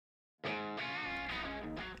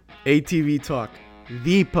ATV Talk,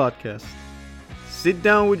 the podcast. Sit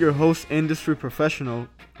down with your host, industry professional,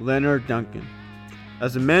 Leonard Duncan,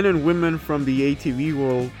 as the men and women from the ATV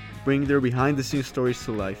world bring their behind-the-scenes stories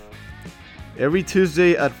to life. Every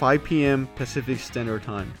Tuesday at 5 p.m. Pacific Standard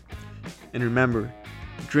Time. And remember,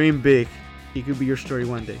 dream big. It could be your story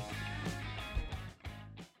one day.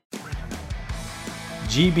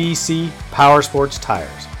 GBC Power Sports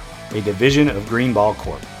Tires, a division of Greenball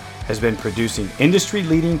Corp, has been producing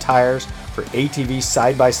industry-leading tires for ATV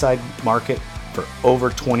side-by-side market for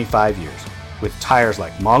over 25 years, with tires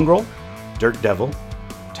like Mongrel, Dirt Devil,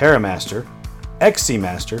 TerraMaster, XC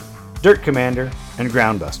Master, Dirt Commander, and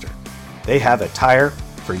Groundbuster. They have a tire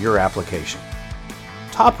for your application.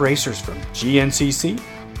 Top racers from GNCC,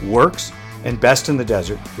 Works, and Best in the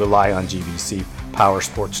Desert rely on GBC Power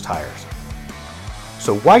Sports tires.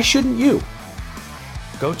 So why shouldn't you?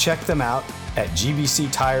 Go check them out at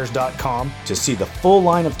gbctires.com to see the full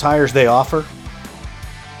line of tires they offer.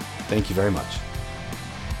 Thank you very much.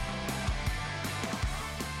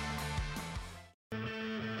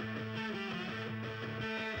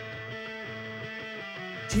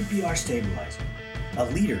 GPR Stabilizer, a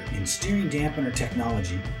leader in steering dampener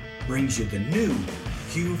technology, brings you the new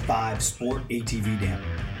Q5 Sport ATV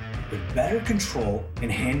dampener with better control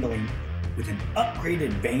and handling with an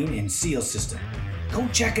upgraded vane and seal system. Go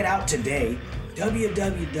check it out today,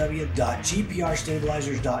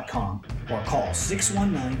 www.gprstabilizers.com, or call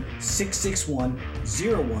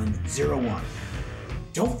 619-661-0101.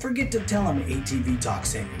 Don't forget to tell them ATV Talk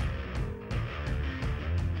sent you.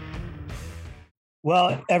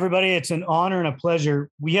 Well, everybody, it's an honor and a pleasure.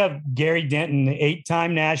 We have Gary Denton, the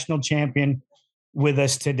 8-time national champion, with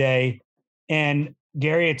us today. And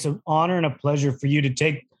Gary, it's an honor and a pleasure for you to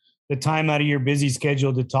take the time out of your busy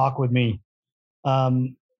schedule to talk with me.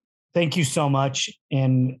 Thank you so much.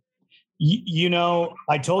 And you know,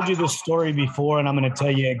 I told you this story before, and I'm going to tell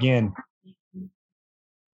you again.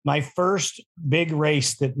 My first big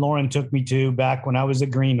race that Lauren took me to back when I was a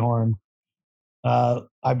greenhorn,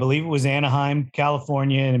 I believe it was Anaheim,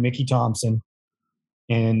 California, and Mickey Thompson.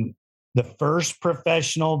 And the first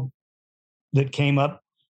professional that came up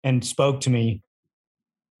and spoke to me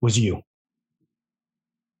was you.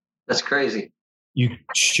 That's crazy. You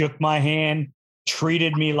shook my hand,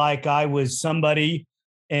 treated me like I was somebody.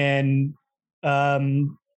 And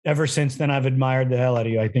ever since then, I've admired the hell out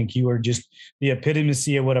of you. I think you are just the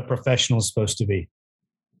epitome of what a professional is supposed to be.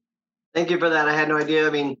 Thank you for that. I had no idea. I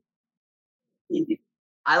mean,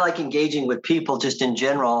 I like engaging with people just in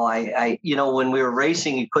general. I when we were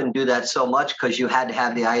racing, you couldn't do that so much because you had to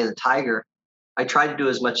have the eye of the tiger. I tried to do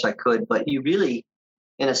as much as I could, but you really,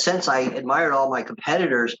 in a sense, I admired all my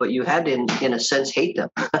competitors, but you had to, in a sense, hate them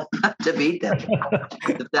to beat them,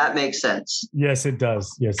 if that makes sense. Yes, it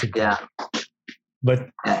does. Yes, it does. Yeah.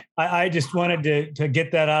 But I just wanted to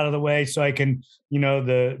get that out of the way so I can,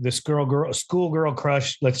 the schoolgirl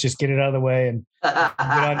crush. Let's just get it out of the way and get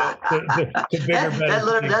on to bigger,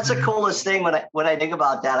 better. That's the coolest thing when I think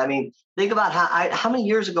about that. I mean, think about how many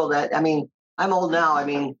years ago that. I mean, I'm old now. I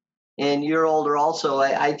mean, and you're older also.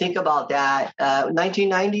 I think about that.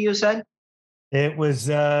 1990, you said? It was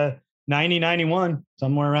 90, 91,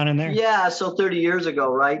 somewhere around in there. Yeah, so 30 years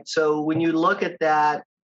ago, right? So when you look at that,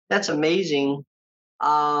 that's amazing.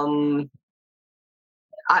 I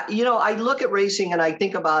look at racing and I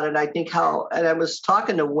think about it. I think and I was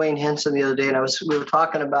talking to Wayne Henson the other day, and we were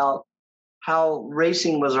talking about how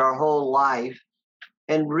racing was our whole life.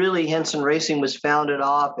 And really, Henson Racing was founded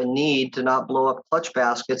off a need to not blow up clutch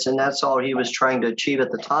baskets. And that's all he was trying to achieve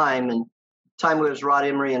at the time. And time it was Rod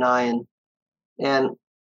Emery and I, and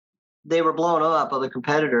they were blowing up, other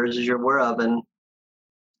competitors, as you're aware of. And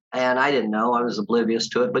I didn't know. I was oblivious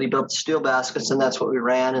to it. But he built steel baskets, and that's what we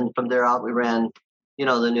ran. And from there out, we ran,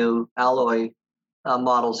 the new alloy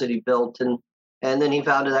models that he built. And then he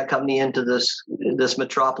founded that company into this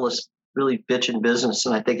Metropolis really bitching business.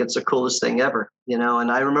 And I think it's the coolest thing ever,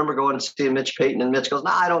 And I remember going and seeing Mitch Payton, and Mitch goes,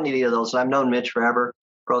 "No, I don't need any of those." And I've known Mitch forever,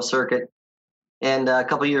 pro circuit. And a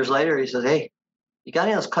couple of years later, he says, "Hey, you got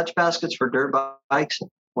any of those clutch baskets for dirt bikes?"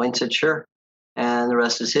 And Wayne said, "Sure." And the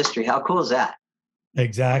rest is history. How cool is that?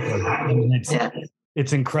 Exactly. I mean,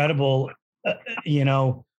 it's incredible.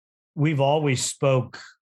 We've always spoke.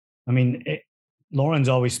 I mean, Lauren's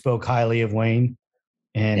always spoke highly of Wayne,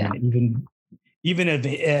 and even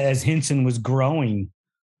as Henson was growing,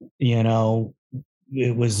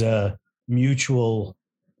 it was a mutual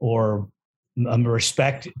or a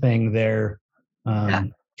respect thing there.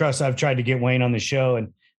 Trust, I've tried to get Wayne on the show,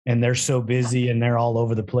 and they're so busy and they're all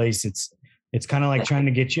over the place. It's kind of like trying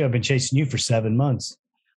to get you. I've been chasing you for 7 months.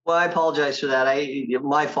 Well, I apologize for that.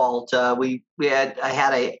 My fault. I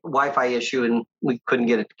had a Wi-Fi issue and we couldn't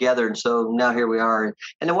get it together, and so now here we are.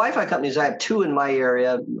 And the Wi-Fi companies, I have two in my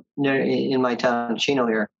area, in my town, Chino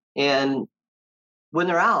here, and when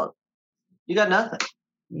they're out, you got nothing.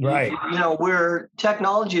 Right. Where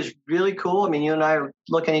technology is really cool. I mean, you and I are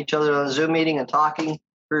looking at each other on a Zoom meeting and talking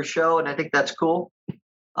for a show, and I think that's cool.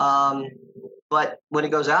 But when it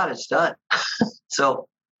goes out, it's done. So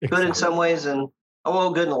good in some ways, and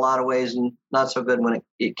good in a lot of ways, and not so good when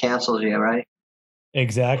it cancels you, right?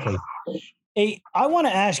 Exactly. Hey, I want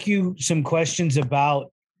to ask you some questions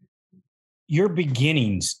about your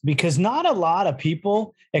beginnings, because not a lot of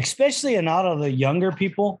people, especially a lot of the younger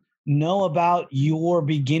people, know about your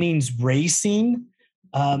beginnings racing.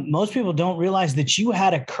 Most people don't realize that you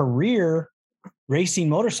had a career racing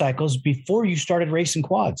motorcycles before you started racing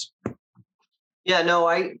quads. Yeah, no,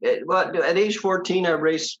 at age 14, I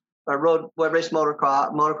raced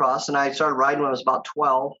motocross, and I started riding when I was about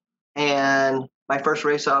 12. And my first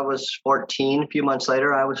race, I was 14. A few months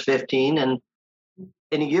later, I was 15. And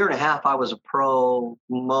in a year and a half, I was a pro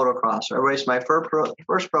motocrosser. I raced my first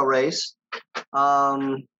pro race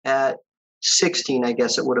at 16, I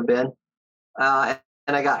guess it would have been. And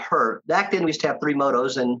I got hurt. Back then, we used to have 3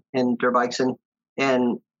 motos and dirt bikes,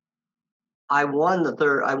 and I won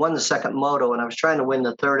the second moto, and I was trying to win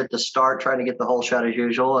the third at the start, trying to get the whole shot as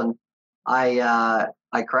usual. And I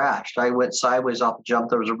crashed. I went sideways off the jump.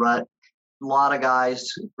 There was a rut. A lot of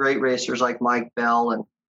guys, great racers like Mike Bell and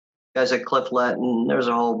guys like Cliff Letton. There's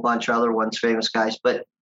a whole bunch of other ones, famous guys. But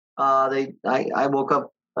I woke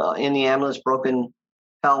up in the ambulance, broken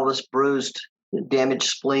pelvis, bruised, damaged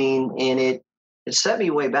spleen, and it set me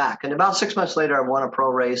way back. And about 6 months later, I won a pro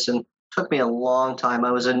race, and took me a long time.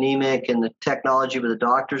 I was anemic, and the technology with the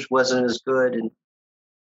doctors wasn't as good. And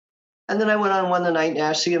then I went on and won the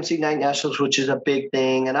CMC Night Nationals, which is a big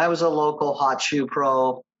thing. And I was a local hot shoe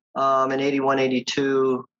pro in 81,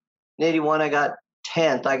 82. In 81, I got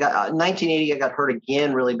 10th. 1980, I got hurt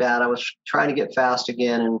again really bad. I was trying to get fast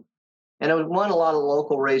again. And I won a lot of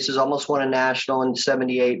local races, almost won a national in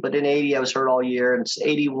 78. But in 80, I was hurt all year. And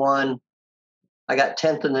 81, I got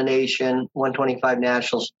 10th in the nation, 125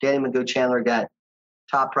 nationals. Danny Magoo Chandler got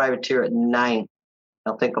top privateer at 9th.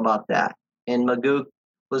 Now think about that. And Magoo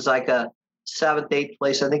was like a 7th, 8th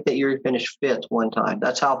place. I think that year he finished 5th one time.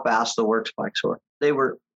 That's how fast the works bikes were. They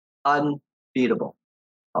were unbeatable.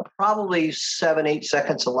 Probably 7, 8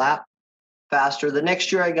 seconds a lap faster. The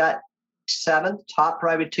next year I got 7th, top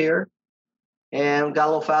privateer, and got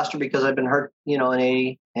a little faster because I'd been hurt, in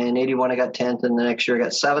 80. And 81 I got 10th, and the next year I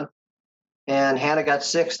got 7th. And Hannah got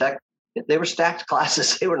 6th. They were stacked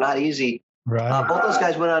classes. They were not easy. Right. Both those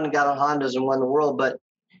guys went on and got on Hondas and won the world,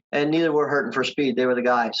 and neither were hurting for speed. They were the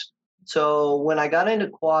guys. So when I got into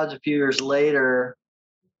quads a few years later,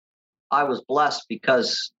 I was blessed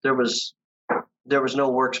because there was no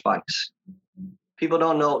works bikes. People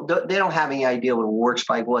don't know. They don't have any idea what a works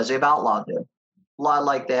bike was. They've outlawed it. A lot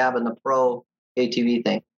like they have in the pro ATV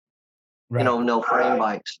thing. Right. No frame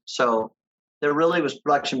bikes. So there really was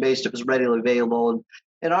production based. It was readily available. And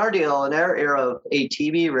in our era of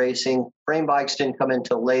ATV racing, frame bikes didn't come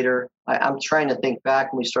until later. I'm trying to think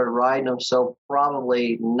back when we started riding them. So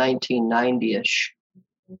probably 1990-ish.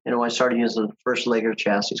 I started using the first Legger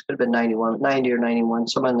chassis. Could have been 90 or 91,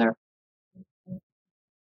 somewhere in there.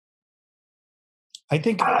 I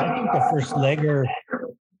think the first Legger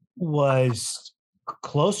was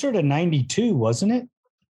closer to 92, wasn't it?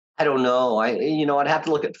 I don't know. I'd have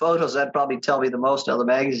to look at photos. That'd probably tell me the most out of the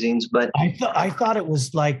magazines. But I thought it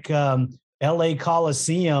was like LA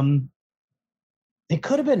Coliseum. It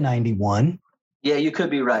could have been 91. Yeah, you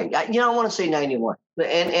could be right. I want to say 91.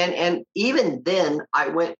 And even then, I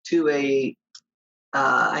went to I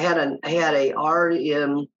had an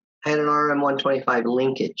RM 125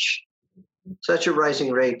 linkage. So that's your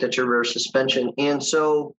rising rate, that's your rear suspension. And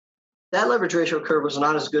so that leverage ratio curve was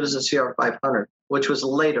not as good as the CR500, which was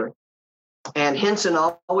later. And Henson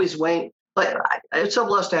always Wayne. But I'm so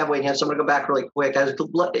blessed to have Wayne Henson. I'm going to go back really quick.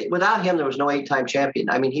 Without him, there was no 8-time champion.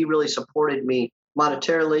 I mean, he really supported me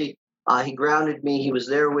monetarily. He grounded me. He was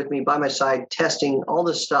there with me by my side, testing all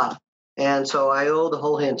this stuff. And so I owe the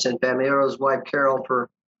whole Henson family, or his wife Carol, for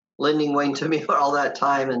lending Wayne to me for all that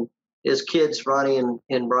time, and his kids Ronnie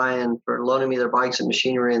and Brian for loaning me their bikes and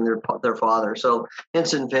machinery, and their father. So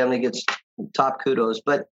Henson family gets top kudos.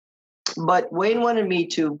 But Wayne wanted me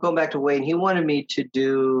to go back to Wayne. He wanted me to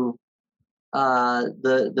do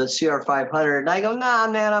the CR500, and I go, nah,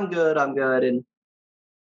 man, I'm good. And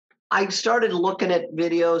I started looking at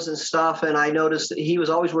videos and stuff, and I noticed that he was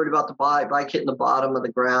always worried about the bike hitting the bottom of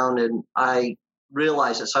the ground, and I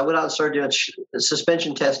realize it. So I went out and started doing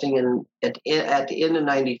suspension testing at the end of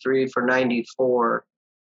 93 for 94.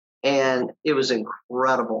 And it was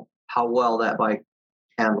incredible how well that bike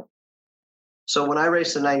handled. So when I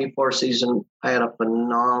raced the 94 season, I had a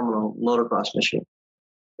phenomenal motocross machine.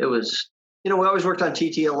 It was, we always worked on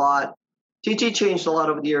TT a lot. TT changed a lot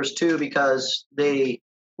over the years too, because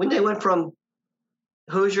when they went from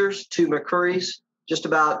Hoosiers to McCurry's, just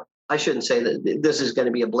about, I shouldn't say that this is going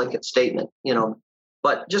to be a blanket statement,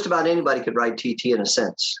 but just about anybody could ride TT in a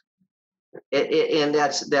sense. And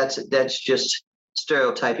that's just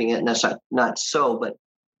stereotyping it, and that's not so. But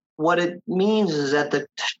what it means is that the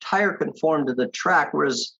tire conformed to the track,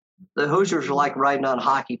 whereas the Hoosiers were like riding on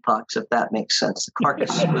hockey pucks, if that makes sense. The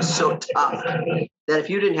carcass was so tough that if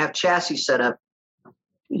you didn't have chassis set up,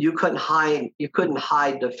 you couldn't hide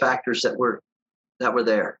the factors that were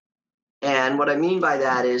there. And what I mean by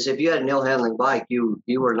that is, if you had an ill-handling bike, you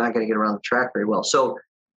were not going to get around the track very well. So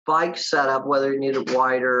bike setup, whether you needed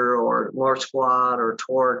wider or more squat or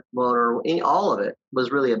torque motor, all of it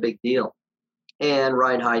was really a big deal. And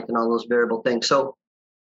ride height and all those variable things. So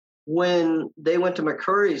when they went to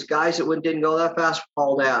McCurry's, guys that didn't go that fast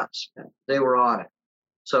hauled ass. They were on it.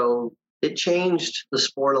 So it changed the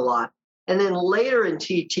sport a lot. And then later in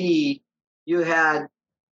TT, you had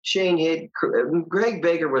Shane Hidd. Greg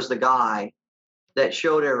Baker was the guy that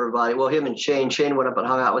showed everybody. Well, him and Shane went up and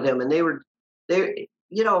hung out with him, and they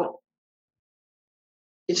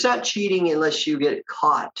it's not cheating unless you get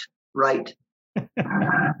caught, right?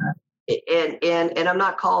 And I'm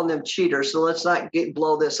not calling them cheaters, so let's not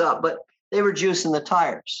blow this up. But they were juicing the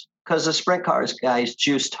tires, because the sprint cars guys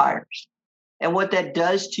juice tires. And what that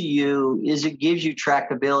does to you is it gives you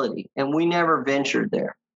trackability. And we never ventured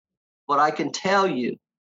there. But I can tell you,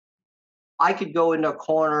 I could go into a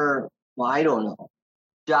corner, I don't know,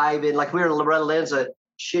 dive in. Like we were in Loretta Lynn's, a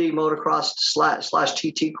shitty motocross slash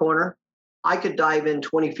TT corner. I could dive in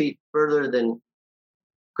 20 feet further than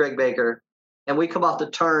Greg Baker. And we come off the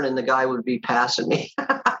turn and the guy would be passing me.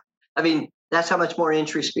 I mean, that's how much more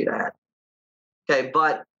entry speed I had. Okay,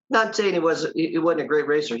 but not saying he wasn't a great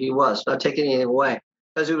racer. He was, not taking anything away,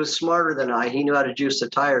 because he was smarter than I. He knew how to juice the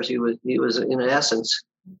tires. He was in essence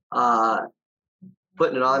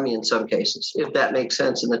putting it on me in some cases, if that makes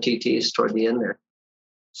sense, in the TTs toward the end there.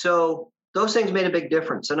 So those things made a big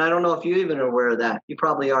difference. And I don't know if you even are aware of that. You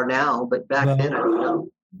probably are now, but back then I don't know.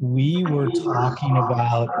 We were talking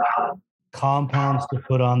about compounds to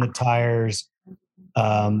put on the tires,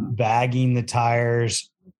 bagging the tires,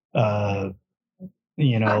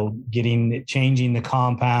 changing the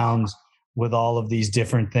compounds with all of these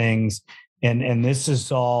different things. And this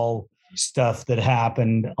is all stuff that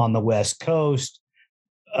happened on the West Coast,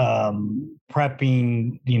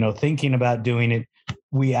 prepping, thinking about doing it.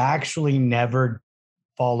 We actually never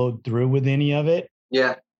followed through with any of it.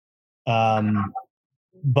 Yeah.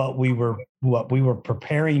 But we were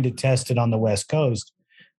preparing to test it on the West Coast.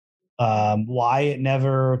 Why it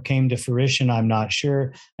never came to fruition, I'm not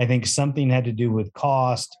sure. I think something had to do with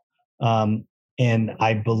cost. And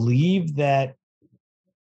I believe that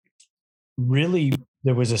really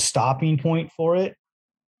there was a stopping point for it.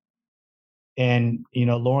 And,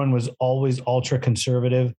 Lauren was always ultra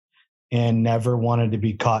conservative and never wanted to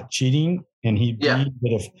be caught cheating. And he believed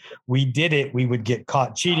that if we did it, we would get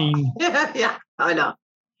caught cheating. Yeah, I know.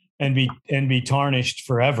 And be tarnished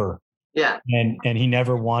forever. Yeah. And he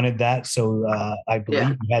never wanted that. So I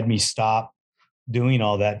believe he had me stop doing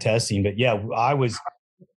all that testing. But yeah, I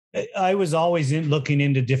was always looking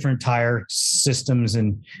into different tire systems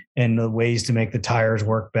and the ways to make the tires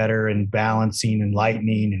work better, and balancing and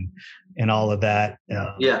lightening and all of that.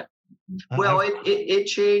 Yeah. Well, it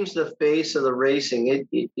changed the face of the racing.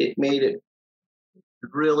 It made it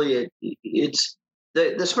really, it's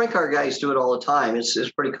the sprint car guys do it all the time.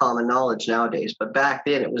 It's pretty common knowledge nowadays, but back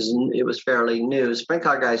then it was fairly new. Sprint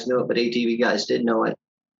car guys knew it, but ATV guys didn't know it.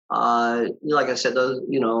 Like I said,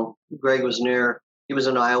 Greg was near. He was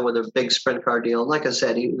in Iowa with a big sprint car deal. Like I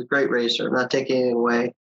said, he was a great racer. I'm not taking anything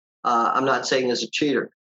away. I'm not saying he's a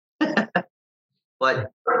cheater,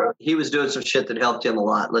 but he was doing some shit that helped him a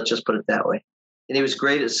lot. Let's just put it that way. And he was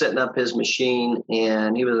great at setting up his machine,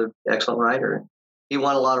 and he was an excellent rider. He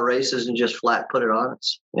won a lot of races and just flat put it on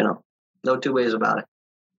us. No two ways about it.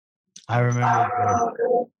 I remember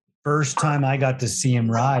the first time I got to see him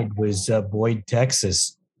ride was Boyd,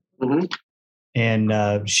 Texas. Mm-hmm.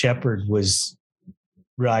 And Shepard was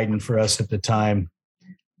riding for us at the time.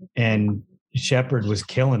 And Shepard was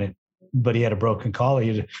killing it, but he had a broken collar.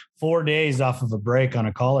 He had 4 days off of a break on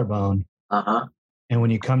a collarbone. Uh-huh. And when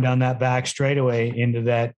you come down that back straightaway into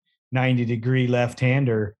that 90-degree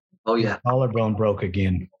left-hander, oh yeah, collarbone broke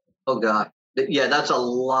again. Oh God. Yeah, that's a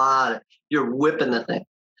lot. You're whipping the thing.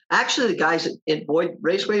 Actually, the guys at Boyd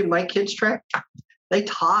Raceway, my kids' track, they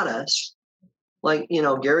taught us, like,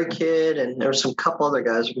 Gary Kidd, and there's some couple other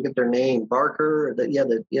guys, I forget their name, Barker,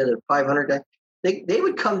 the 500 guy. They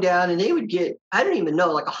would come down and they would get, I don't even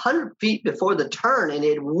know, like 100 feet before the turn, and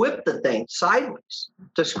they'd whip the thing sideways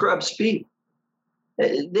to scrub speed.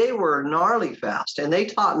 They were gnarly fast, and they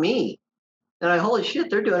taught me. And holy shit,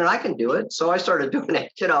 they're doing it. I can do it. So I started doing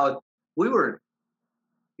it. We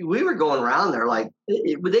were going around there like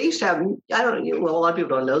they used to have. I don't know. Well, a lot of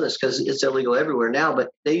people don't know this because it's illegal everywhere now. But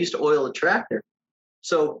they used to oil the track there.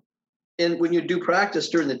 So, and when you do practice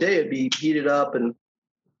during the day, it'd be heated up, and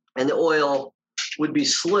the oil would be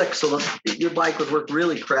slick, so your bike would work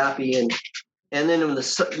really crappy. And then when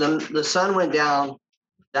the sun went down,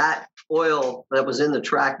 that oil that was in the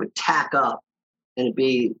track would tack up, and it'd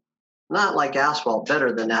be not like asphalt,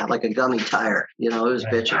 better than that, like a gummy tire. It was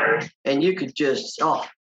bitching. And you could just,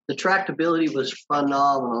 the tractability was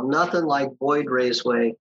phenomenal. Nothing like Boyd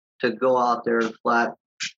Raceway to go out there and flat,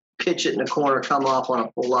 pitch it in the corner, come off on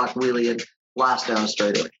a full lock wheelie, and blast down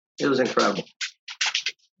straightaway. It was incredible.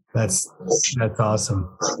 That's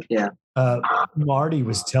awesome. Yeah. Marty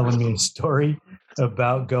was telling me a story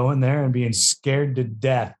about going there and being scared to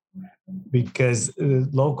death because the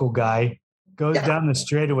local guy goes down the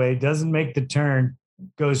straightaway, doesn't make the turn,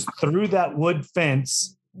 goes through that wood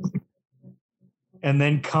fence, and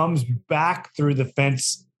then comes back through the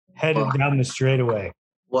fence, headed down the straightaway.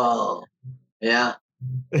 Whoa. Yeah.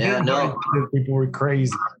 Yeah, no. People were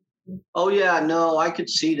crazy. Oh, yeah, no, I could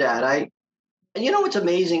see that. And what's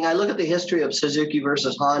amazing? I look at the history of Suzuki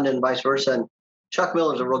versus Honda and vice versa, and Chuck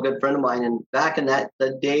Miller's a real good friend of mine. And back in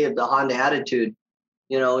the day of the Honda attitude,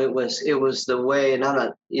 it was the way, and I'm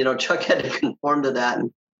not, Chuck had to conform to that.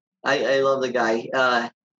 And I love the guy.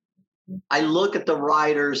 I look at the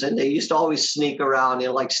riders, and they used to always sneak around,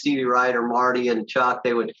 like Stevie Ryder, Marty, and Chuck.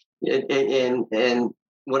 They would, and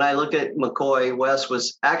when I look at McCoy, Wes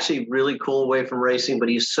was actually really cool away from racing, but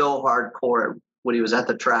he's so hardcore when he was at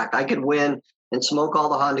the track. I could win and smoke all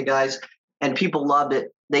the Honda guys, and people loved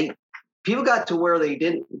it. People got to where they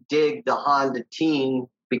didn't dig the Honda team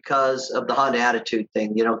because of the Honda attitude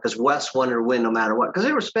thing, because Wes wanted to win no matter what, because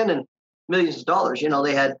they were spending millions of dollars.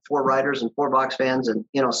 They had 4 riders and 4 box fans, and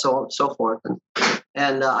so forth.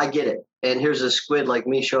 And I get it. And here's a squid like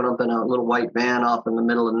me showing up in a little white van off in the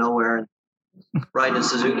middle of nowhere and riding a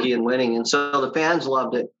Suzuki and winning. And so the fans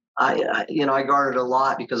loved it. I garnered a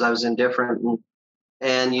lot because I was indifferent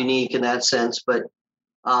and unique in that sense. But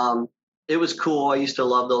it was cool. I used to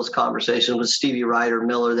love those conversations with Stevie Ryder,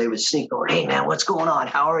 Miller. They would sneak over, "Hey man, what's going on?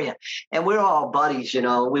 How are you?" And we were all buddies. We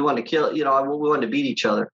wanted to kill. We wanted to beat each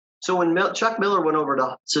other. So when Chuck Miller went over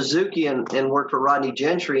to Suzuki and worked for Rodney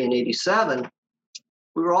Gentry in '87,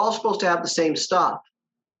 we were all supposed to have the same stuff.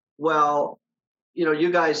 Well,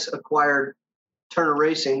 you guys acquired Turner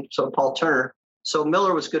Racing, so Paul Turner. So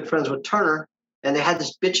Miller was good friends with Turner, and they had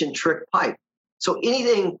this bitchin' trick pipe. So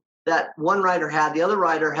anything that one rider had, the other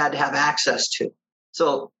rider had to have access to.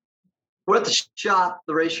 So we're at the shop,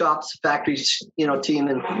 the race shops, factories, team,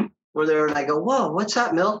 and we're there, and I go, "Whoa, what's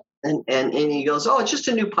that, Mill?" And he goes, "Oh, it's just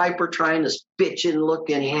a new pipe we're trying, this bitchin'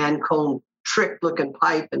 looking hand comb trick looking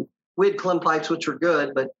pipe." And we had Klim pipes, which were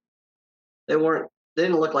good, but they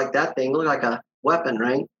didn't look like that thing. It looked like a weapon,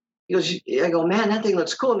 right? He goes, I go, "Man, that thing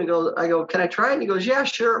looks cool." And I go, "Can I try it?" And he goes, "Yeah,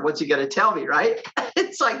 sure. What's he going to tell me?" Right?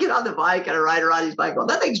 It's like, get on the bike and I ride around his bike. I go,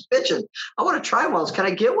 "That thing's bitching. I want to try one. Can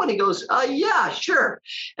I get one?" He goes, "Yeah, sure."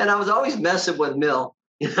 And I was always messing with Mill,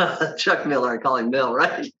 Chuck Miller. I call him Mill,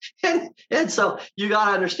 right? And so you got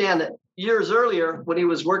to understand that years earlier, when he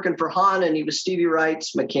was working for Honda and he was Stevie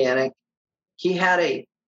Wright's mechanic, he had a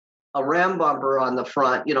ram bumper on the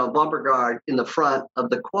front, a bumper guard in the front of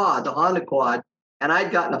the quad, the Honda quad. And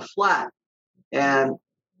I'd gotten a flat, and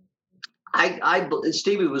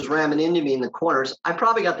Stevie was ramming into me in the corners. I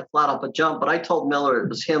probably got the flat off a jump, but I told Miller it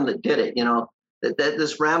was him that did it, that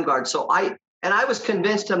this ram guard. So I was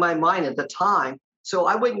convinced in my mind at the time. So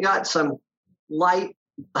I went and got some light.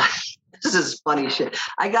 This is funny shit.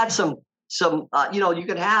 I got some you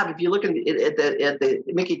could have, if you look at the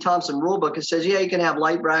Mickey Thompson rule book, it says, yeah, you can have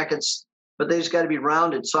light brackets, but they just got to be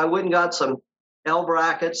rounded. So I went and got some L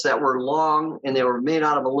brackets that were long, and they were made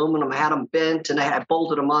out of aluminum, had them bent, and I had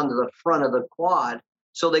bolted them onto the front of the quad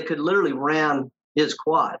so they could literally ram his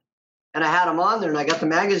quad. And I had them on there, and I got the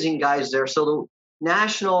magazine guys there. So the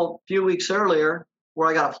national, a few weeks earlier, where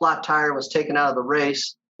I got a flat tire, was taken out of the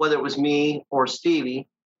race, whether it was me or Stevie,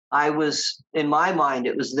 I was, in my mind,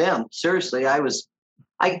 it was them. Seriously, there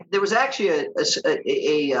was actually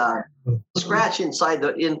a scratch inside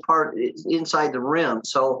the rim.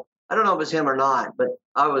 So I don't know if it was him or not, but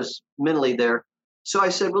I was mentally there. So I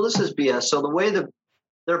said, well, this is BS. So the way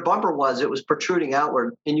their bumper was, it was protruding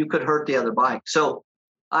outward and you could hurt the other bike. So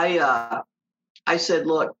I said,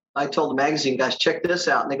 look, I told the magazine guys, check this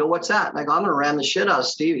out. And they go, what's that? And I go, I'm going to ram the shit out of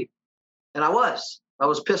Stevie. And I was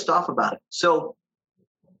pissed off about it. So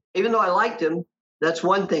even though I liked him, that's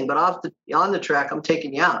one thing, but on the track, I'm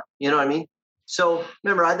taking you out. You know what I mean? So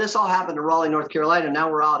remember, this all happened in Raleigh, North Carolina. Now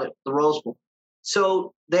we're out at the Rose Bowl.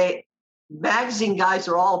 So magazine guys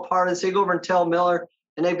are all a part of this. They go over and tell Miller,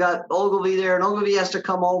 and they've got Ogilvy there, and Ogilvy has to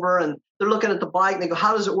come over, and they're looking at the bike, and they go,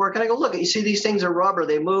 how does it work? And I go, look, you see these things are rubber.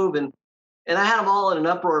 They move, and I had them all in an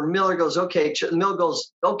uproar. Miller goes, okay. Miller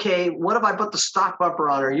goes, okay, what if I put the stock bumper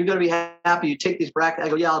on her? Are you going to be happy? You take these brackets? I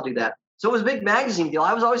go, yeah, I'll do that. So it was a big magazine deal.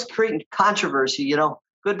 I was always creating controversy,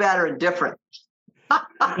 good, bad, or indifferent.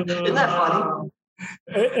 Isn't that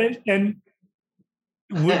funny? And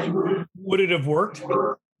would it have worked?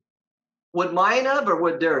 Would mine have, or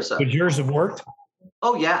would theirs have? Would yours have worked?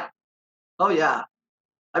 Oh, yeah.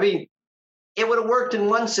 I mean, it would have worked in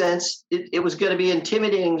one sense. It was going to be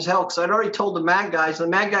intimidating as hell because I'd already told the mag guys. The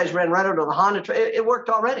mag guys ran right over the Honda track. It worked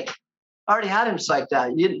already. I already had him psyched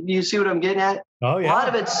out. You see what I'm getting at? Oh, yeah. A lot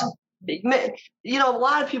of it's, a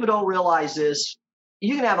lot of people don't realize this.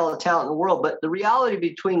 You can have all the talent in the world, but the reality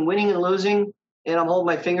between winning and losing, and I'm holding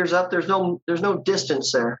my fingers up, there's no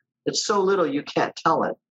distance there. It's so little you can't tell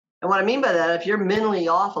it. And what I mean by that, if you're mentally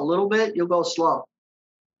off a little bit, you'll go slow.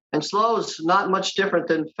 And slow is not much different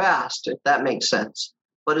than fast, if that makes sense.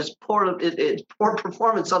 But it's poor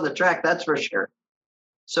performance on the track, that's for sure.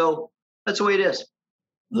 So that's the way it is.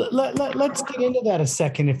 Let's get into that a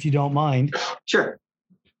second, if you don't mind. Sure.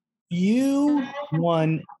 You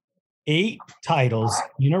won 8 titles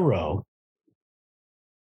in a row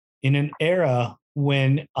in an era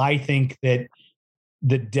when I think that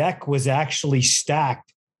the deck was actually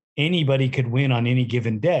stacked. Anybody could win on any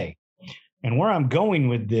given day. And where I'm going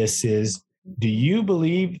with this is, do you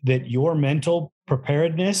believe that your mental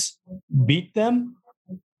preparedness beat them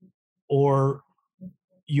or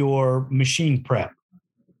your machine prep?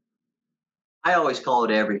 I always call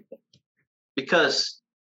it everything because,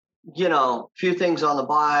 few things on the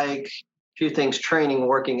bike, few things training,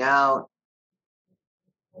 working out,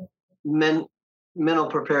 mental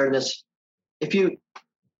preparedness.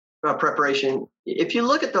 Preparation, if you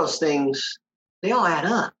look at those things, they all add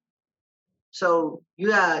up. So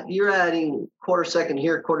you're adding quarter second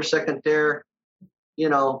here, quarter second there,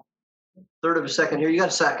 third of a second here. You got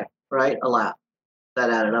a second, right? A lap.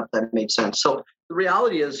 That added up. That made sense. So the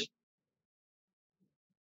reality is,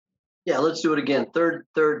 yeah, let's do it again. Third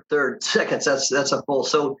seconds. That's a full.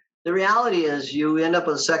 So the reality is you end up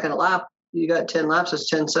with a second lap. You got 10 laps. That's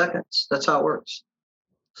 10 seconds. That's how it works.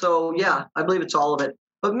 So yeah, I believe it's all of it.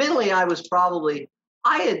 But mentally, I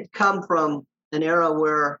had come from an era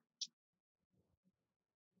where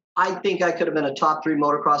I think I could have been a top 3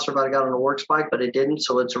 motocrosser if I got on a works bike, but I didn't,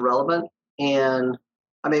 so it's irrelevant. And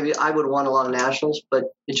I would have won a lot of nationals,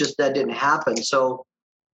 but it just, that didn't happen. So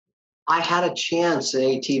I had a chance in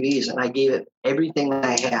ATVs, and I gave it everything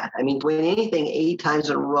I had. To win anything 8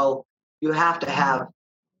 times in a row, you have to have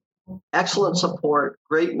excellent support,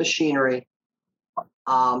 great machinery,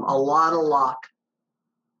 a lot of luck,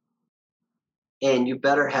 and you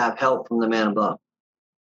better have help from the man above.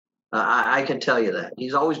 I can tell you that.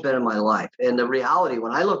 He's always been in my life. And the reality,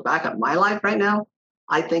 when I look back at my life right now,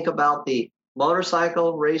 I think about the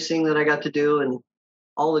motorcycle racing that I got to do and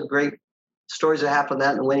all the great stories that happened from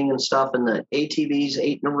that and winning and stuff, and the ATVs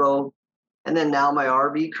 8 in a row. And then now my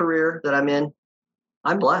RV career that I'm in,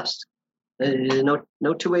 I'm blessed. No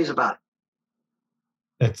two ways about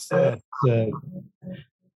it.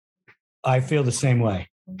 I feel the same way.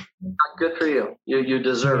 Good for you. You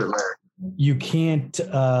deserve it, Larry. You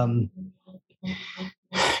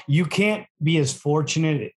can't be as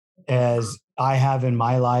fortunate as I have in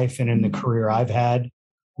my life and in the career I've had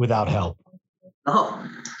without help.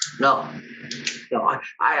 No.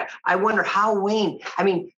 I wonder how Wayne, I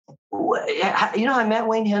met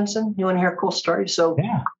Wayne Henson. You want to hear a cool story? So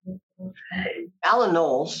yeah. Alan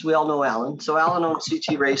Knowles, we all know Alan. So Alan owns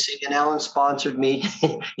CT Racing, and Alan sponsored me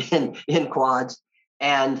in quads.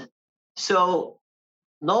 And so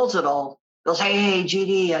Knowles et al. Goes, hey,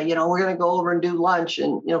 GD, we're going to go over and do lunch.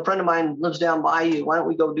 And, a friend of mine lives down by you. Why don't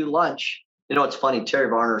we go do lunch? It's funny. Terry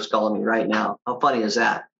Varner's calling me right now. How funny is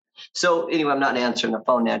that? So anyway, I'm not answering the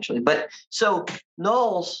phone naturally. But so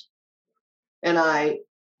Knowles and I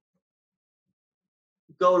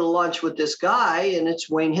go to lunch with this guy, and it's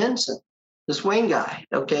Wayne Henson, this Wayne guy.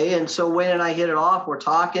 Okay. And so Wayne and I hit it off. We're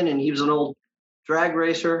talking, and he was an old drag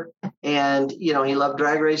racer, and he loved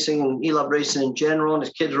drag racing, and he loved racing in general, and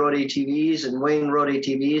his kids rode ATVs, and Wayne rode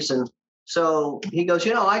ATVs. And so he goes,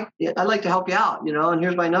 I'd like to help you out, and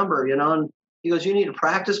here's my number, and he goes, you need a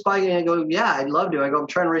practice bike? And I go, yeah, I'd love to. I go, I'm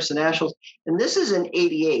trying to race the nationals. And this is in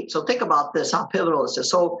 88. So think about this, how pivotal this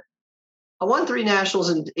is. So I won 3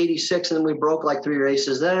 nationals in 86, and then we broke like 3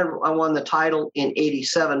 races. Then I won the title in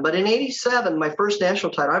 87. But in 87, my first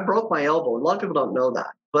national title, I broke my elbow. A lot of people don't know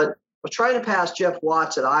that. But I was trying to pass Jeff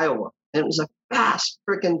Watts at Iowa, and it was a fast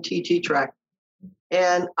freaking TT track.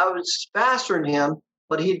 And I was faster than him,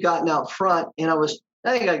 but he had gotten out front, and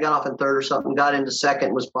I think I got off in third or something, got into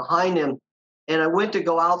second, was behind him. And I went to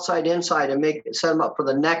go outside, inside, and set him up for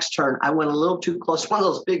the next turn. I went a little too close. One of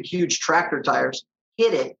those big, huge tractor tires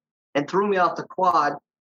hit it and threw me off the quad,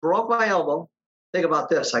 broke my elbow. Think about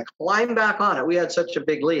this. I climbed back on it. We had such a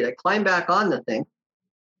big lead. I climbed back on the thing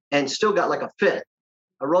and still got like a fifth.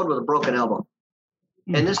 I rode with a broken elbow.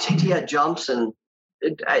 And this TT had jumps, and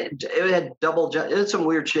it had double jump. It had some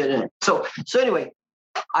weird shit in it. So anyway,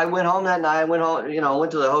 I went home that night. I went home,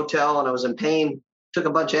 went to the hotel, and I was in pain. Took a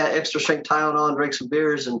bunch of extra strength Tylenol, drank some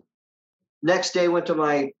beers, and next day went to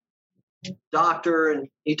my doctor, and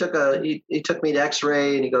he took me to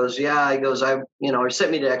X-ray, and he goes, he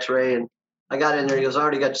sent me to X-ray, and I got in there. He goes, I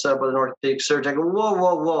already got set up with an orthopedic surgeon. I go,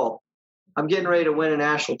 whoa. I'm getting ready to win a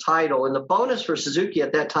national title. And the bonus for Suzuki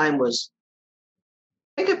at that time was,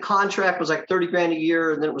 I think a contract was like 30 grand a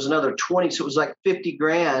year, and then it was another 20. So it was like 50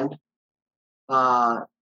 grand,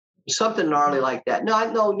 something gnarly like that.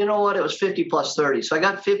 No, you know what? It was 50 plus 30. So I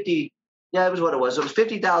got 50. Yeah, it was what it was. It was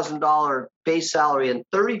 $50,000 base salary and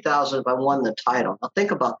 $30,000 if I won the title. Now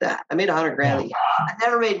think about that. I made 100 grand a year. I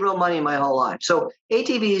never made real money in my whole life. So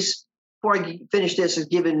ATVs, before I finish this, has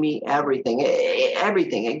given me everything.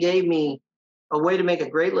 Everything. It gave me a way to make a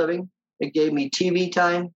great living. It gave me TV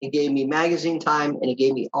time. It gave me magazine time, and it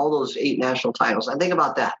gave me all those 8 national titles. I think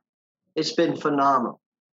about that. It's been phenomenal.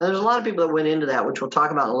 And there's a lot of people that went into that, which we'll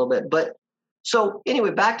talk about in a little bit. But so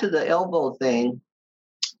anyway, back to the elbow thing.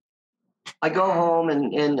 I go home,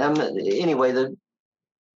 and anyway,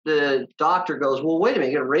 the doctor goes, well, wait a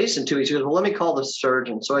minute, you're going to race in 2 weeks. He goes, well, let me call the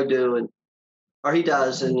surgeon. So I do, or he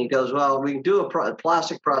does, and he goes, well, we can do a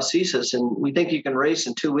plastic prosthesis, and we think you can race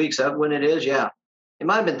in 2 weeks. When it is, yeah. It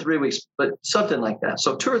might have been 3 weeks, but something like that.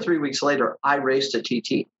 So 2 or 3 weeks later, I raced a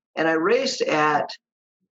TT, and I raced at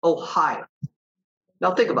Ohio.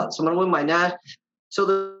 Now think about it. So I'm going to win my national.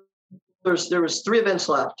 So there was 3 events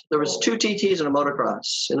left. There was 2 TTs and a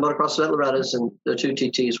motocross. And the motocross was at Loretta's, and the 2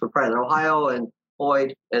 TTs were probably Ohio and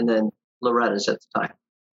Boyd, and then Loretta's at the time.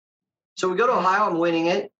 So we go to Ohio. I'm winning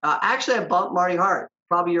it. Actually, I bumped Marty Hart,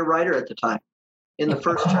 probably your rider at the time, in the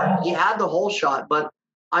first turn. He had the whole shot, but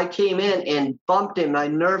I came in and bumped him. I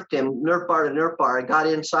nerfed him, nerf bar to nerf bar. I got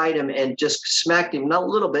inside him and just smacked him. Not a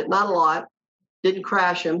little bit, not a lot. Didn't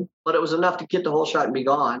crash him, but it was enough to get the whole shot and be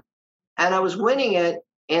gone. And I was winning it,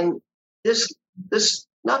 and this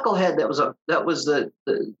knucklehead that was the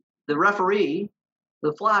referee,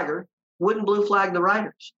 the flagger, wouldn't blue flag the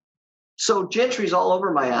riders. So Gentry's all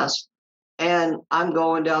over my ass, and I'm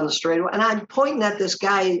going down the straightaway, and I'm pointing at this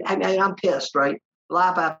guy. I'm pissed, right?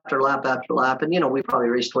 Lap after lap after lap, and we probably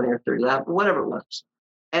raced 20 or 30 laps, whatever it was.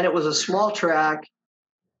 And it was a small track.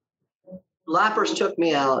 Lappers took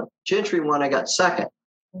me out. Gentry won. I got second.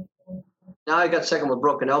 Now I got second with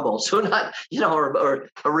broken elbow. So not, or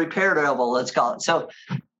a repaired elbow, let's call it. So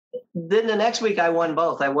then the next week I won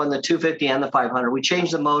both. I won the 250 and the 500. We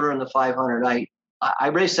changed the motor in the 500. I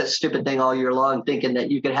raced that stupid thing all year long, thinking that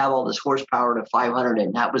you could have all this horsepower to 500,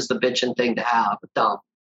 and that was the bitching thing to have.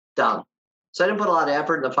 Dumb. So I didn't put a lot of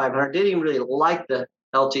effort in the 500. Didn't even really like the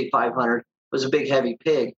LT 500. It was a big, heavy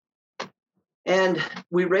pig. And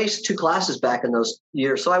we raced 2 classes back in those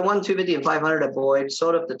years. So I won 250 and 500 at Boyd,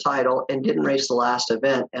 sewed up the title, and didn't race the last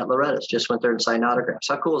event at Loretta's. Just went there and signed autographs.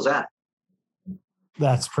 How cool is that?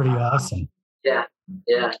 That's pretty awesome. Yeah.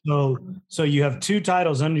 So you have 2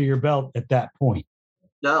 titles under your belt at that point.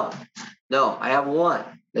 No, I have 1.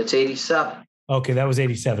 It's 87. Okay, that was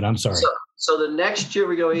 87. I'm sorry. So the next year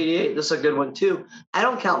we go 88. This is a good one too. I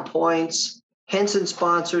don't count points. Henson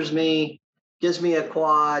sponsors me, gives me a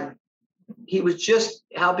quad. He was just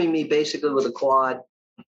helping me basically with a quad.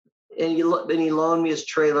 And he loaned me his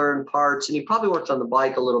trailer and parts, and he probably worked on the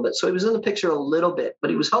bike a little bit. So he was in the picture a little bit, but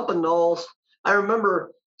he was helping Knowles. I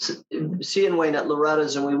remember seeing Wayne at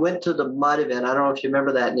Loretta's, and we went to the mud event. I don't know if you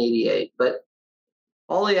remember that in 88, but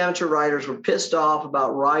all the amateur riders were pissed off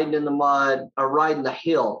about riding in the mud or riding the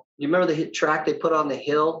hill. You remember the track they put on the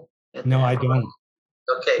hill? No, I don't.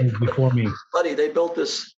 Okay. Before me. Buddy, they built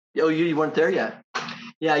this. Oh, you weren't there yet.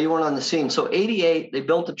 Yeah, you weren't on the scene. So 88, they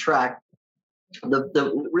built the track.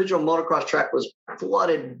 The original motocross track was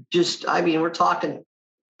flooded. We're talking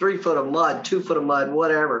 3 foot of mud, 2 foot of mud,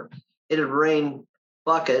 whatever. It had rained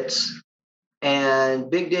buckets. And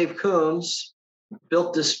Big Dave Coombs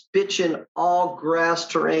built this bitchin' all grass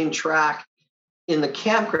terrain track in the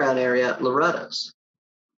campground area at Loretta's.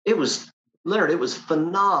 It was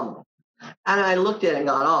phenomenal. And I looked at it and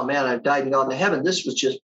gone, oh man, I've died and gone to heaven. This was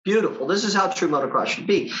just beautiful. This is how true motocross should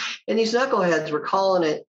be. And these knuckleheads were calling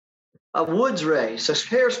it a woods race, a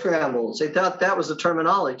hare scrambles. They thought that was the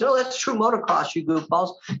terminology. No, that's true motocross, you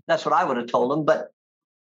goofballs. That's what I would have told them. But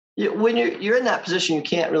when you're in that position, you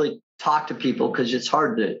can't really talk to people because it's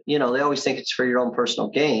hard to, they always think it's for your own personal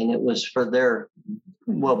gain. It was for their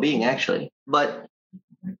well-being, actually. But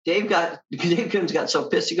Dave Coombs got so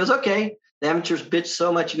pissed. He goes, okay, the amateurs bitch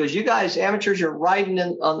so much. He goes, you guys, amateurs, you're riding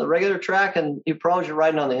on the regular track, and you pros, you're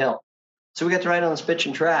riding on the hill. So we got to ride on this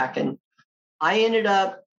bitchin' track. And I ended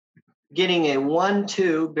up getting a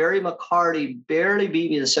 1-2. Barry McCarty barely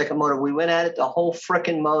beat me the second moto. We went at it the whole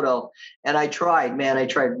frickin' moto. And I tried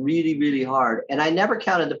really, really hard. And I never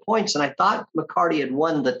counted the points. And I thought McCarty had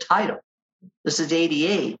won the title. This is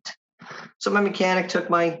 88. So my mechanic took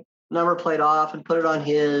my number plate off and put it on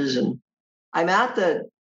his. And I'm at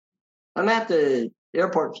the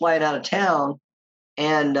airport flying out of town.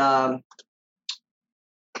 And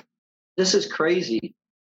this is crazy.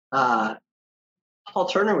 Paul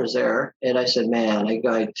Turner was there, and I said, man,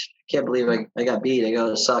 I can't believe I got beat. I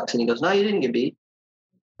go, it sucks. And he goes, no, you didn't get beat.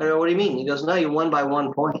 I go, what do you mean? He goes, no, you won by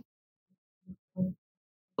 1 point.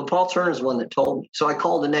 Well, Paul Turner's the one that told me. So I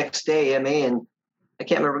called the next day, MA, and I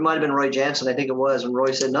can't remember. It might have been Roy Jansen. I think it was. And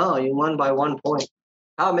Roy said, no, you won by 1 point.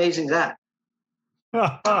 How amazing is that?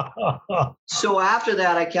 So after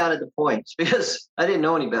that, I counted the points because I didn't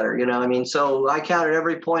know any better, So I counted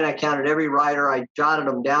every point. I counted every rider. I jotted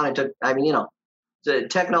them down. The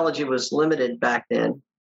technology was limited back then,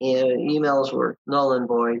 and emails were null and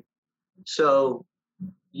void. So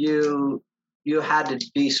you had to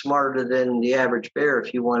be smarter than the average bear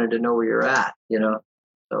if you wanted to know where you're at,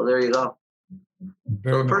 So there you go.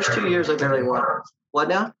 So the first 2 years I barely won. What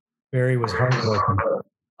now? Barry was heartbroken.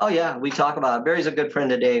 Oh yeah, we talk about it. Barry's a good friend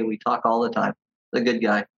today. We talk all the time. The good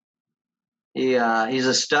guy. He's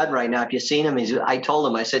a stud right now. If you've seen him, I told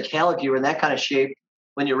him, I said, hell, if you were in that kind of shape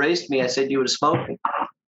when you raced me, I said you would have smoked me.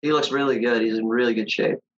 He looks really good. He's in really good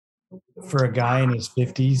shape. For a guy in his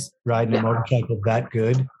 50s riding a motorcycle that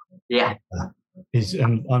good, is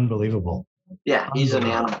unbelievable. Yeah, he's an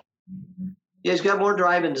animal. He's got more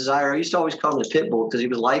drive and desire. I used to always call him the pit bull because he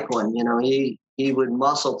was like one. He would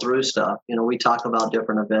muscle through stuff. We talk about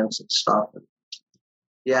different events and stuff.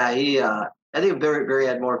 I think Barry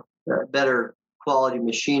had more better quality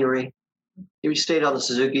machinery. If he stayed on the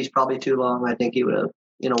Suzuki's probably too long, I think he would have,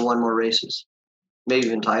 won more races, maybe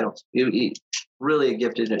even titles. He really a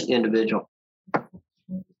gifted individual.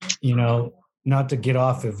 Not to get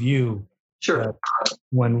off of you. Sure.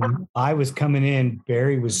 When I was coming in,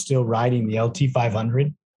 Barry was still riding the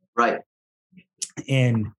LT500. Right.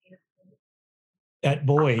 And at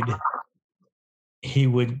Boyd, he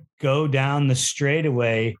would go down the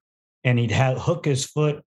straightaway and he'd hook his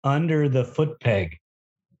foot under the foot peg.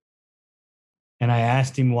 And I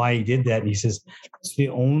asked him why he did that. And he says, it's the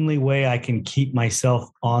only way I can keep myself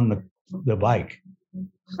on the bike.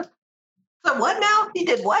 So what now? He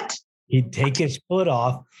did what? He'd take his foot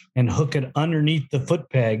off and hook it underneath the foot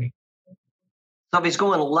peg. So if he's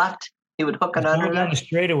going left, he would hook it under down the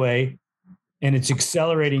straightaway, and it's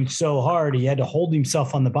accelerating so hard he had to hold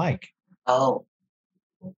himself on the bike. Oh.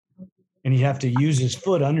 And he'd have to use his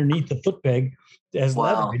foot underneath the foot peg as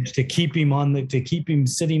leverage to keep him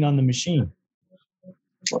sitting on the machine.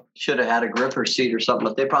 Well, should have had a gripper seat or something,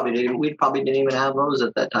 but they probably didn't. We probably didn't even have those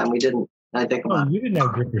at that time. We didn't. I think about it. You didn't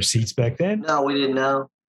have gripper seats back then. No, we didn't know.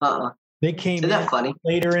 They came Isn't that funny?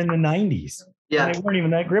 Later in the 90s. Yeah. They weren't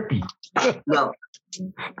even that grippy. No,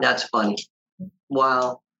 that's funny.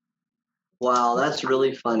 Wow, that's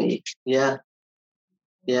really funny. Yeah.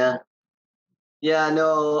 No,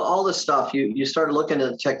 all this stuff. You start looking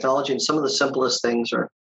at the technology, and some of the simplest things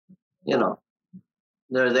are,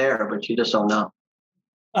 they're there, but you just don't know.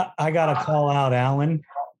 I got to call out Alan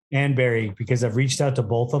and Barry because I've reached out to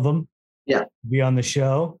both of them. Yeah. To be on the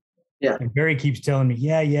show. Yeah. And Barry keeps telling me,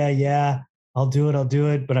 yeah. I'll do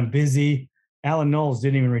it, but I'm busy. Alan Knowles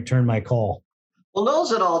didn't even return my call. Well,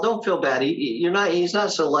 Knowles at all, don't feel bad. He's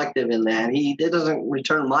not selective in that. He doesn't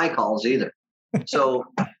return my calls either. So,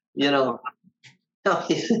 the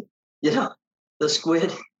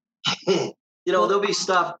squid, there'll be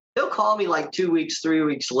stuff. He'll call me like 2 weeks, 3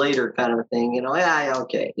 weeks later kind of a thing.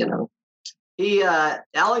 Okay.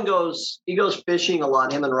 Alan goes fishing a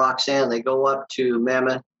lot. Him and Roxanne, they go up to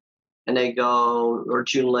Mammoth and they go, or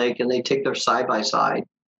June Lake, and they take their side by side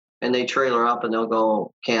and they trailer up and they'll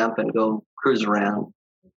go camp and go cruise around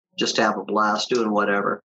just to have a blast doing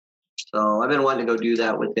whatever. So I've been wanting to go do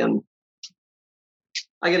that with him.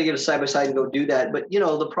 I got to get a side by side and go do that. But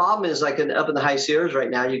the problem is, like up in the High Sierras right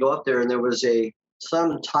now, you go up there and there was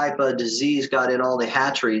some type of disease got in all the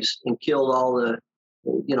hatcheries and killed all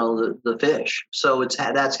the fish. So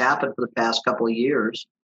that's happened for the past couple of years,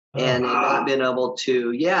 and they've not been able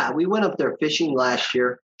to. Yeah, we went up there fishing last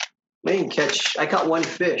year. We didn't catch. I caught one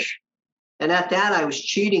fish, and at that I was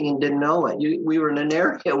cheating and didn't know it. We were in an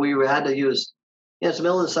area we had to use. It's the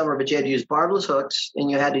middle of the summer, but you had to use barbless hooks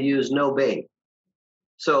and you had to use no bait.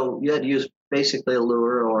 So you had to use basically a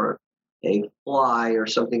lure or a fly or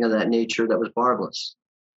something of that nature that was barbless.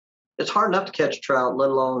 It's hard enough to catch trout,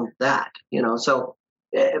 let alone that. So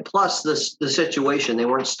plus the situation, they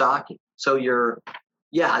weren't stocking. So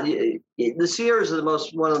the Sierras are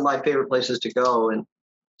one of my favorite places to go, and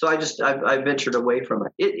so I ventured away from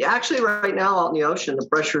it. It actually right now out in the ocean, the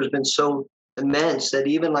pressure has been so immense that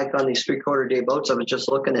even like on these 3/4 day boats, I was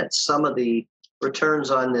just looking at some of the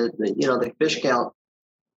returns on the fish count.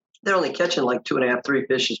 They're only catching like 2.5, 3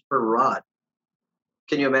 fishes per rod.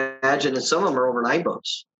 Can you imagine? And some of them are overnight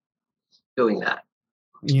boats doing that.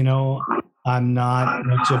 I'm not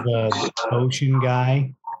much of a ocean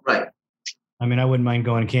guy. Right. I mean, I wouldn't mind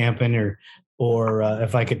going camping or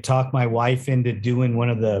if I could talk my wife into doing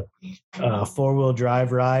one of the 4-wheel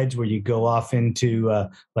drive rides where you go off into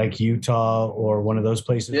like Utah or one of those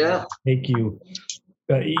places. Yeah. Take you,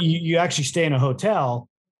 you actually stay in a hotel.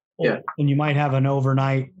 Yeah. And you might have an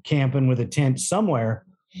overnight camping with a tent somewhere.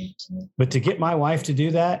 But to get my wife to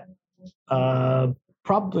do that,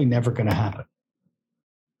 probably never going to happen.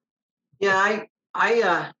 Yeah,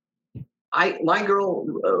 my girl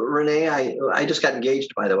Renee, I just got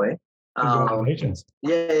engaged, by the way. Congratulations.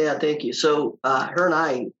 Yeah, thank you. So her and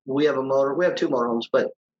I, we have 2 motorhomes,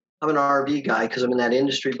 but I'm an RV guy because I'm in that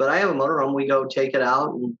industry. But I have a motorhome. We go take it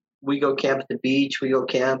out and we go camp at the beach. We go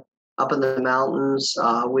camp up in the mountains.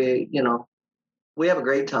 We have a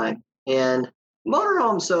great time. And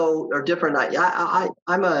motorhomes, though, are different.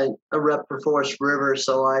 I'm a rep for Forest River,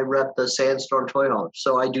 so I rep the Sandstorm Toy Hauler.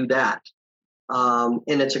 So I do that. And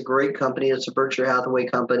it's a great company. It's a Berkshire Hathaway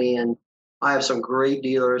company, and I have some great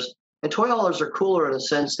dealers. And toy haulers are cooler in the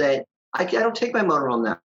sense that I don't take my motorhome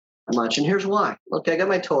that much. And here's why. Okay, I got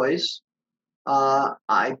my toys.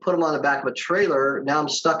 I put them on the back of a trailer. Now I'm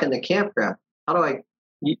stuck in the campground. How do I,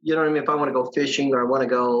 you know what I mean? If I want to go fishing or I want to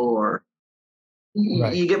go, or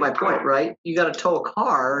right. You get my point, right? You got to tow a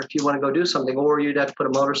car if you want to go do something, or you'd have to put a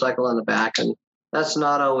motorcycle on the back. And that's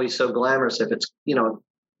not always so glamorous if it's,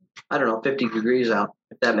 50 degrees out,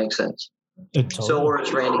 if that makes sense. So, or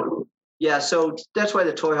it's raining. Yeah. So that's why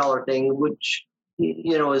the toy hauler thing, which,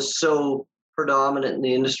 is so predominant in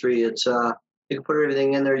the industry. It's, you can put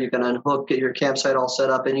everything in there. You can unhook, get your campsite all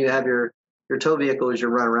set up, and you have your tow vehicle as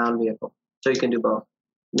your run around vehicle. So you can do both.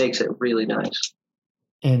 Makes it really nice.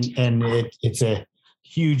 And it's a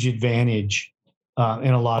huge advantage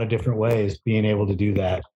in a lot of different ways, being able to do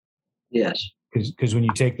that. Yes. Because when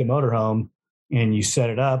you take the motorhome and you set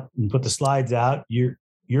it up and put the slides out, you're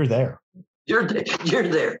there. You're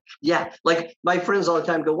there. Yeah. Like my friends all the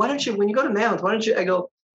time go, why don't you, when you go to Mammoth, why don't you, I go,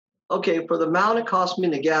 okay, for the amount it costs me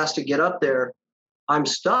in the gas to get up there, I'm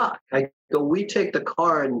stuck. I go, we take the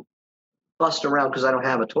car and bust around because I don't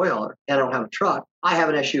have a toy hauler and I don't have a truck. I have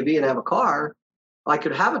an SUV and I have a car. I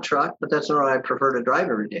could have a truck, but that's not what I prefer to drive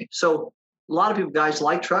every day. So a lot of people, guys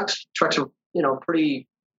like trucks. Trucks are, pretty,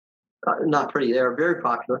 not pretty, they're very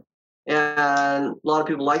popular. And a lot of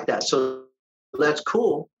people like that. So that's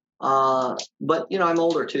cool. But, I'm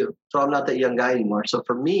older too. So I'm not that young guy anymore. So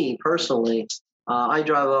for me personally, I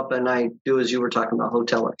drive up and I do, as you were talking about,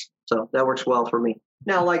 hoteling. So that works well for me.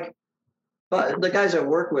 Now, but the guys I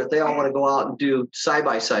work with, they all want to go out and do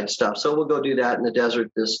side-by-side stuff. So we'll go do that in the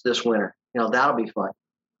desert this winter. That'll be fun.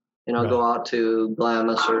 Right. Go out to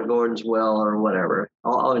Glamis or Gordon's Well or whatever.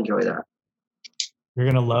 I'll enjoy that. You're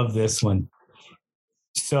going to love this one.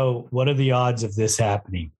 So what are the odds of this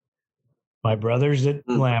happening? My brother's at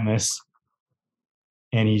Glamis,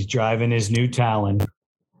 and he's driving his new Talon,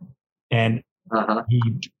 and he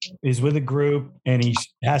is with a group, and he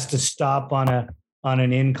has to stop on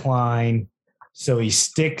an incline. So he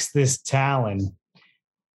sticks this Talon,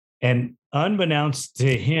 and unbeknownst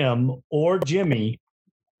to him or Jimmy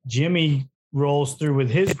rolls through with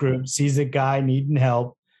his group, sees a guy needing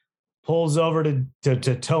help, pulls over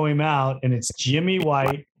to tow him out, and it's Jimmy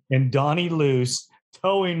White and Donnie Luce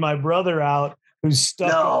towing my brother out who's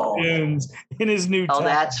stuck in dunes in his new town.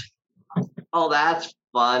 That's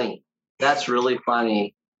funny. That's really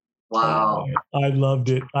funny. Wow. I loved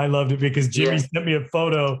it. Because Jimmy sent me a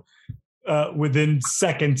photo within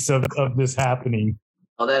seconds of this happening.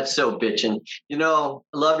 Oh, that's so bitching. I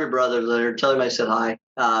love your brother, Leonard. Tell him I said hi.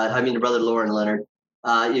 Your brother, Lauren Leonard.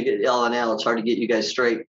 You get L and L. It's hard to get you guys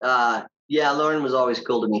straight. Lauren was always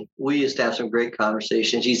cool to me. We used to have some great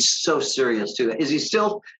conversations. He's so serious, too. Is he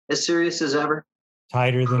still as serious as ever?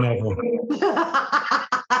 Tighter than ever.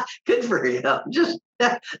 Good for you.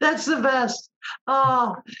 That's the best.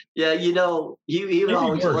 Oh, yeah. He would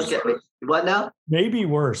always look at me. What now? Maybe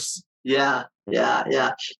worse. Yeah.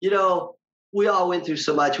 We all went through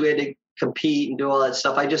so much. We had to compete and do all that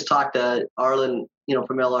stuff. I just talked to Arlen,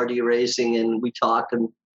 from LRD Racing, and we talked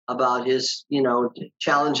about his,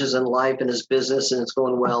 challenges in life and his business, and it's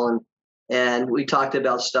going well. And we talked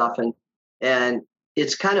about stuff, and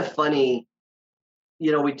it's kind of funny.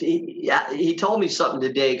 He told me something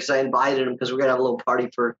today because I invited him because we're gonna have a little party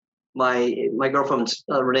for my girlfriend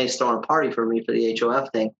Renee's throwing a party for me for the HOF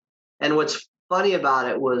thing. And what's funny about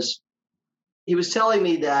it was he was telling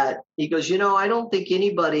me that he goes, I don't think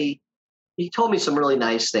anybody. He told me some really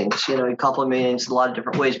nice things. He complimented me in a lot of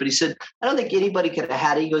different ways. But he said, I don't think anybody could have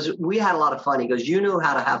had it. He goes, we had a lot of fun. He goes, you knew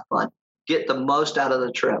how to have fun, get the most out of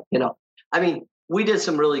the trip. We did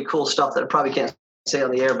some really cool stuff that I probably can't say on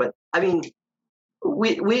the air, but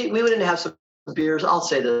we went in to have some beers. I'll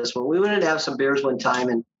say this one. We went in to have some beers one time,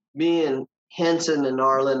 and me and Henson and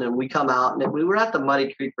Arlen, and we come out, and we were at the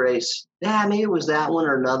Muddy Creek race. Yeah, maybe it was that one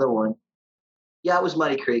or another one. Yeah, it was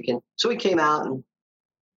Muddy Creek. And so we came out, and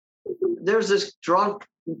there's this drunk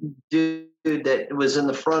dude that was in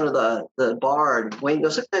the front of the bar. And Wayne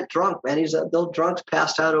goes, look at that drunk, man. Those drunks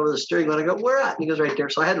passed out over the steering wheel. I go, where at? And he goes, right there.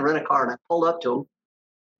 So I had to rent a car, and I pulled up to him.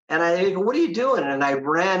 And I go, what are you doing? And I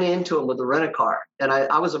ran into him with the rent-a-car. And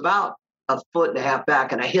I was about a foot and a half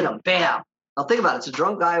back, and I hit him. Bam. Now think about it. It's a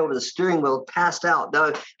drunk guy over the steering wheel, passed out.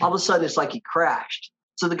 Now, all of a sudden, it's like he crashed.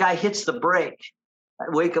 So the guy hits the brake. I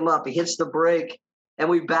wake him up. He hits the brake, and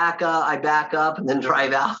we back up. I back up and then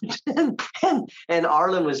drive out. and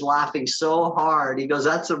Arlen was laughing so hard. He goes,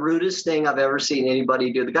 that's the rudest thing I've ever seen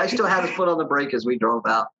anybody do. The guy still had his foot on the brake as we drove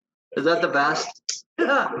out. Is that the best?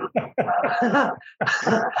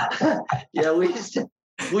 Yeah, we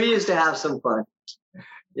used to have some fun.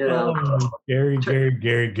 Gary.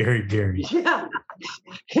 Yeah.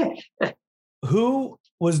 Who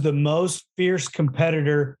was the most fierce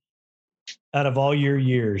competitor out of all your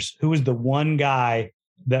years? Who was the one guy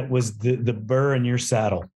that was the burr in your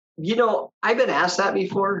saddle? I've been asked that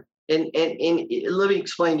before, and let me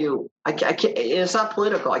explain to you. I can't. It's not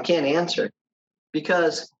political. I can't answer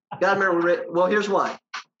because you got to remember. Well, here's why.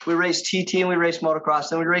 We raced TT and we raced motocross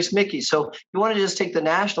and we raced Mickey. So you want to just take the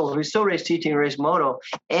nationals. We still raced TT and raced moto.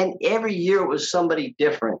 And every year it was somebody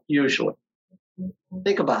different, usually.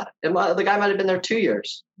 Think about it. The guy might have been there 2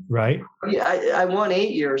 years. Right. Yeah, I won 8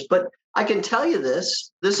 years. But I can tell you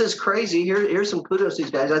this. This is crazy. Here's some kudos to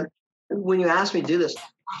these guys. When you asked me to do this,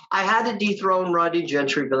 I had to dethrone Rodney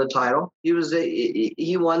Gentry for the title.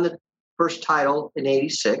 He won the first title in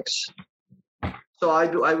 86. So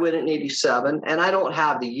I win in 87, and I don't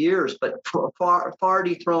have the years, but Far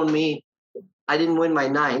dethroned me. I didn't win my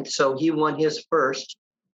 9th, so he won his first,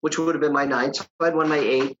 which would have been my 9th. So I'd won my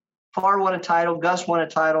 8th. Far won a title. Gus won a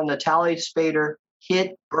title. Natalie Spader,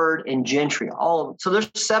 Hit, Bird, and Gentry. All of them. So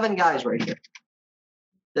there's 7 guys right here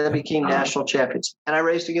that became national champions, and I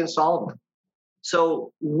raced against all of them.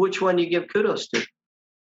 So which one do you give kudos to?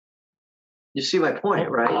 You see my point,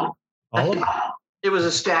 right? All of them. It was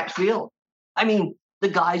a stacked field. The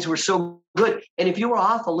guys were so good. And if you were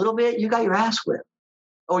off a little bit, you got your ass whipped.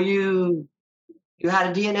 Or you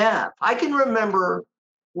had a DNF. I can remember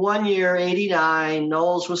one year, 89,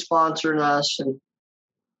 Knowles was sponsoring us. And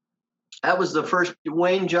that was the first.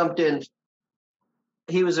 Wayne jumped in.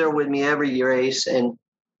 He was there with me every race. And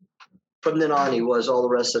from then on, he was all the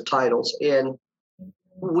rest of the titles. And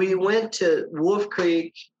we went to Wolf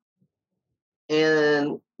Creek,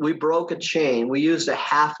 and we broke a chain. We used a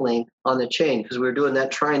half link on the chain because we were doing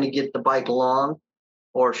that, trying to get the bike long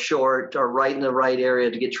or short or right in the right area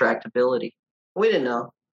to get tractability. We didn't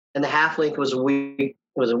know. And the half link was it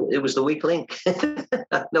was the weak link.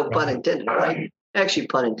 No pun intended, right? Actually,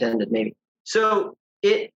 pun intended, maybe. So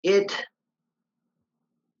we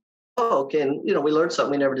learned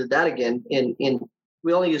something. We never did that again.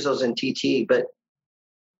 We only use those in TT, but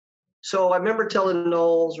so I remember telling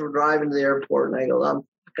Knowles, we're driving to the airport, and I go, I'm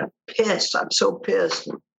pissed. I'm so pissed.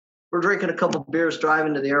 And we're drinking a couple of beers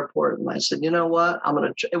driving to the airport. And I said, you know what?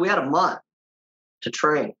 We had a month to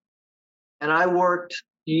train. And I worked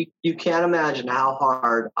you can't imagine how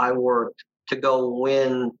hard I worked to go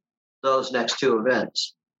win those next two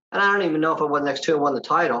events. And I don't even know if I won the next two. I won the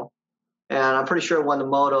title. And I'm pretty sure I won the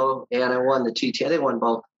moto and I won the TT. I think I won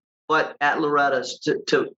both. But at Loretta's,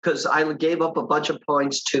 because I gave up a bunch of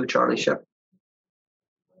points to Charlie Shepard.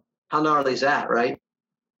 How gnarly is that, right?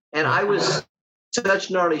 And I was such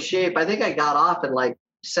gnarly shape. I think I got off in like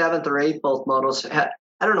 7th or 8th both motos.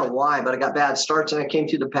 I don't know why, but I got bad starts and I came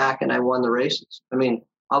through the pack and I won the races. I mean,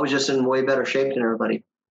 I was just in way better shape than everybody.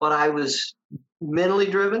 But I was mentally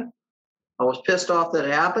driven. I was pissed off that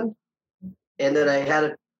it happened and that I had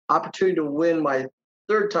an opportunity to win my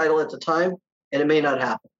 3rd title at the time, and it may not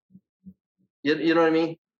happen. You know what I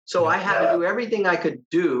mean? So I had to do everything I could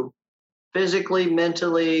do physically,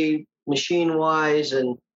 mentally, machine-wise,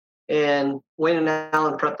 and Wayne and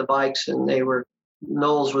Alan prepped the bikes, and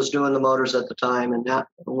Knowles was doing the motors at the time, and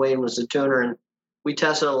Wayne was the tuner, and we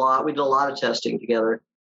tested a lot. We did a lot of testing together,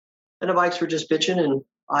 and the bikes were just bitching, and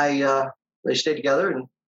they stayed together, and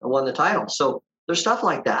I won the title. So there's stuff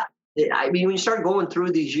like that. I mean, when you start going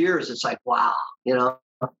through these years, it's like, wow,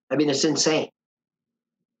 I mean, it's insane.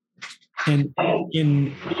 And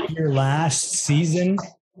in your last season,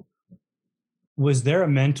 was there a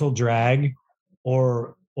mental drag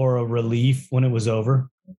or a relief when it was over?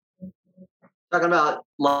 Talking about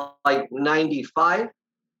like 95?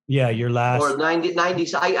 Yeah, your last. Or 90.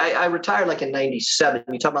 I retired like in 97.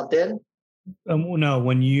 You talking about then? No,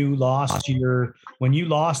 when you lost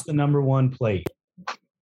the number 1 plate.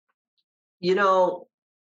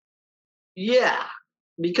 Yeah.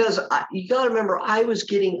 Because you got to remember, I was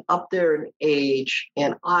getting up there in age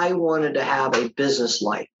and I wanted to have a business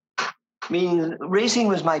life. I mean, racing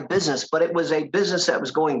was my business, but it was a business that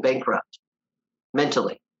was going bankrupt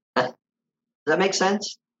mentally. Does that make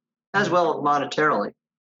sense? As well as monetarily.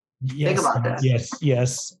 Yes, think about that.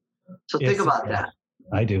 Yes. So think about that.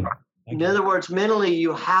 I do. In other words, mentally,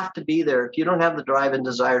 you have to be there if you don't have the drive and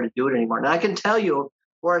desire to do it anymore. And I can tell you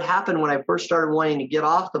where it happened when I first started wanting to get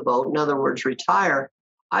off the boat. In other words, retire.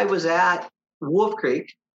 I was at Wolf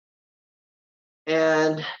Creek,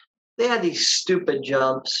 and they had these stupid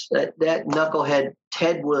jumps. That knucklehead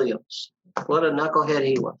Ted Williams, what a knucklehead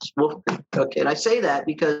he was. Wolf Creek. Okay, and I say that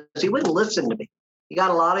because he wouldn't listen to me. He got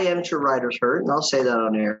a lot of amateur riders hurt, and I'll say that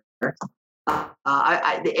on air.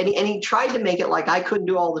 And he tried to make it like I couldn't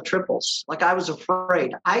do all the triples, like I was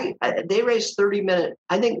afraid. They raced 30-minute.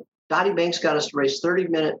 I think Dottie Banks got us to race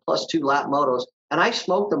 30-minute plus 2 lap motos, and I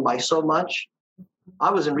smoked them by so much.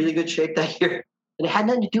 I was in really good shape that year, and it had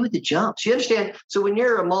nothing to do with the jumps. You understand? So when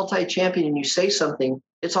you're a multi-champion and you say something,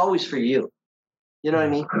 it's always for you. You know what I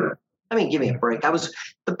mean? I mean, give me a break.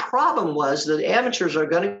 The problem was that amateurs are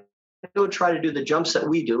going to go try to do the jumps that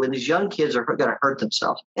we do, and these young kids are going to hurt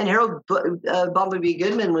themselves. And Harold Bumblebee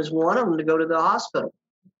Goodman was one of them to go to the hospital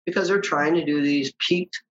because they're trying to do these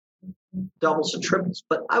peaked doubles and triples.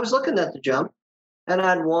 But I was looking at the jump, and I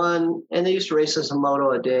had one, and they used to race us a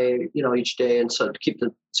moto a day, each day, and so to keep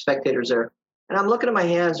the spectators there. And I'm looking at my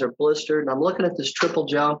hands, they're blistered, and I'm looking at this triple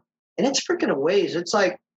jump, and it's freaking a ways. It's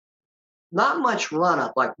like not much run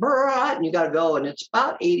up, like, and you got to go, and it's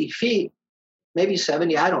about 80 feet, maybe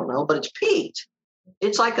 70, I don't know, but it's peaked.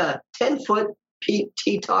 It's like a 10-foot peak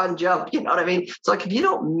Teton jump, you know what I mean? It's like if you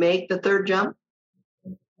don't make the 3rd jump,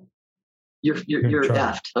 you're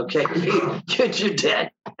effed, okay? You're dead.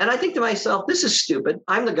 And I think to myself, this is stupid.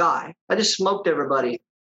 I'm the guy. I just smoked everybody,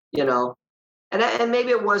 And maybe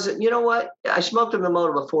it wasn't, you know what? I smoked them in the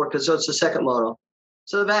moto before because it's the 2nd moto.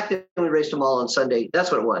 So back then we raced them all on Sunday. That's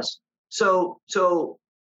what it was. So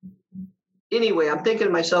anyway, I'm thinking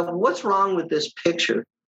to myself, what's wrong with this picture?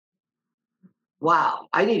 Wow,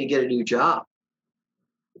 I need to get a new job.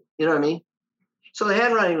 You know what I mean? So the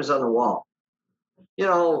handwriting was on the wall.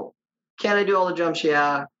 Can I do all the jumps?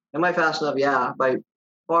 Yeah. Am I fast enough? Yeah. By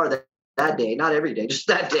far that day, not every day, just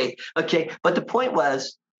that day. Okay. But the point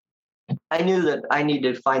was, I knew that I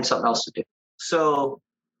needed to find something else to do. So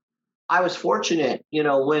I was fortunate,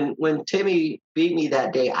 when Timmy beat me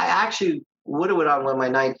that day, I actually would have went on my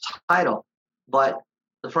 9th title, but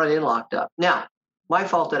the front end locked up. Now, my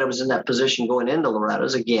fault that I was in that position going into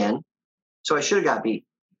Loretta's again. So I should have got beat.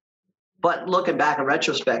 But looking back in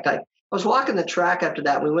retrospect, I was walking the track after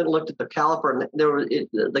that. We went and looked at the caliper, and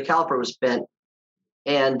the caliper was bent,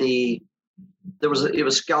 and it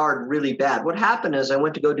was scarred really bad. What happened is I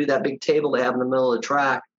went to go do that big table they have in the middle of the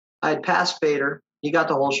track. I had passed Fader. He got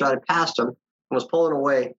the whole shot. I passed him and was pulling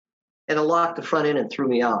away, and it locked the front end and threw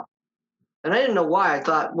me off. And I didn't know why. I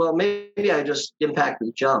thought, well, maybe I just impacted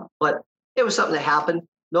the jump, but it was something that happened.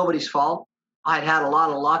 Nobody's fault. I'd had a lot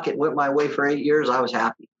of luck. It went my way for 8 years. I was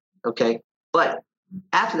happy. Okay. But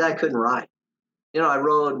after that, I couldn't ride. I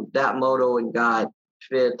rode that moto and got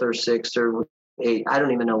 5th or 6th or 8th. I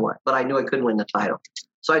don't even know what, but I knew I couldn't win the title.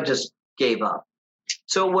 So I just gave up.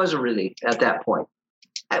 So it was a relief at that point.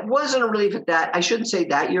 It wasn't a relief at that. I shouldn't say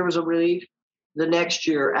that year was a relief. The next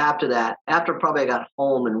year after that, after probably I got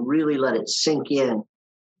home and really let it sink in.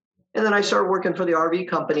 And then I started working for the RV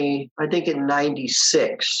company, I think in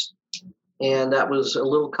 96. And that was a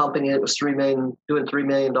little company that was doing $3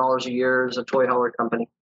 million a year as a toy hauler company.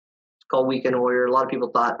 It's called Weekend Warrior. A lot of people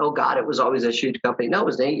thought, oh God, it was always a huge company. No, it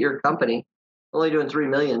was an 8-year company, only doing $3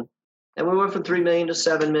 million. And we went from $3 million to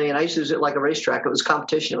 $7 million. I used to use it like a racetrack. It was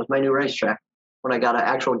competition. It was my new racetrack when I got an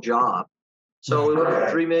actual job. So we went from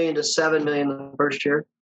 $3 million to $7 million the first year.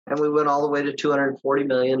 And we went all the way to $240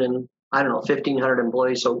 million and 1,500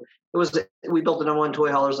 employees. So we built the number 1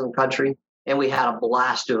 toy haulers in the country, and we had a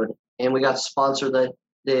blast doing it. And we got to sponsor the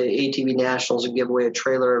ATV Nationals and give away a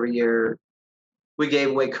trailer every year. We gave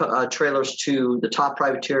away trailers to the top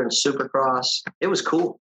privateer and Supercross. It was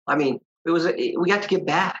cool. I mean, we got to give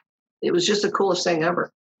back. It was just the coolest thing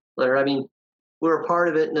ever. I mean, we were a part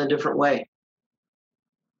of it in a different way.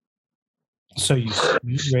 So you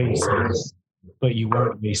raced, but you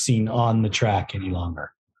weren't racing on the track any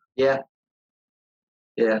longer. Yeah.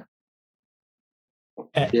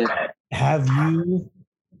 Have you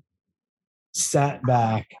sat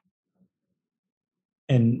back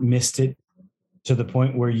and missed it to the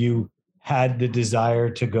point where you had the desire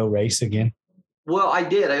to go race again? Well, I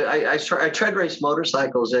did. I tried to race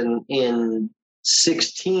motorcycles in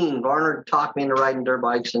 16. Varner talked me into riding dirt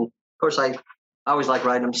bikes. And of course, I always liked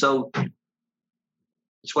riding them. So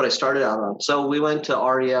it's what I started out on. So we went to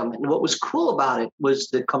REM. And what was cool about it was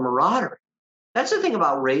the camaraderie. That's the thing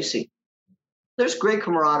about racing. There's great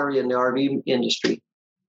camaraderie in the RV industry,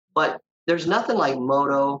 but there's nothing like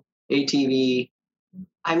moto, ATV.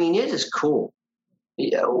 I mean, it is cool.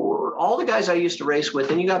 All the guys I used to race with,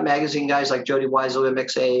 and you got magazine guys like Jody Weisel,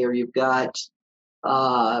 MXA, or you've got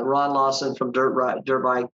Ron Lawson from Dirt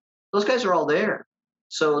Bike. Those guys are all there.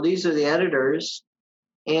 So these are the editors,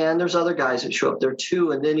 and there's other guys that show up there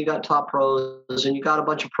too. And then you got top pros, and you got a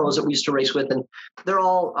bunch of pros that we used to race with, and they're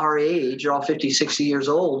all our age. They're all 50, 60 years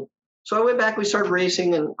old. So I went back, we started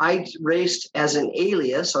racing, and I raced as an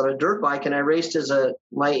alias on a dirt bike, and I raced as you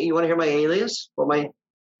want to hear my alias? Well, my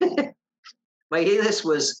alias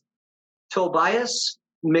was Tobias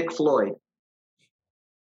McFloyd.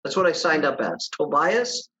 That's what I signed up as,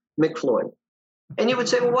 Tobias McFloyd. And you would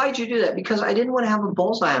say, well, why'd you do that? Because I didn't want to have a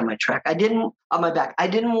bullseye on my back. I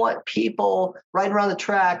didn't want people riding around the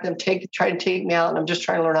track and try to take me out, and I'm just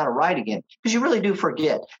trying to learn how to ride again. Because you really do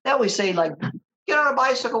forget. They always say, like, get on a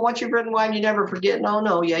bicycle. Once you've ridden one, you never forget.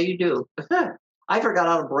 No, yeah, you do. I forgot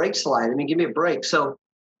how to brake slide. I mean, give me a break. So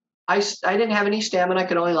I didn't have any stamina. I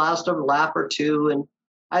could only last a lap or two, and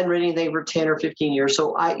I hadn't ridden anything for 10 or 15 years.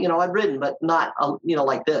 So I'd ridden, but not,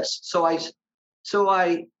 like this. So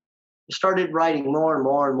I started riding more and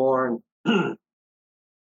more and more. And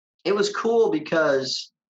it was cool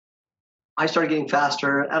because I started getting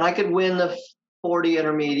faster, and I could win the 40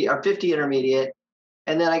 intermediate or 50 intermediate.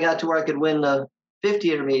 And then I got to where I could win the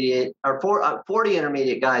 50 intermediate or 40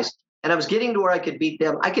 intermediate guys. And I was getting to where I could beat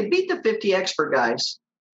them. I could beat the 50 expert guys,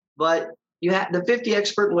 but you had the 50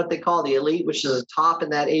 expert and what they call the elite, which is the top in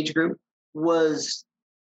that age group, was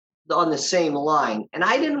on the same line. And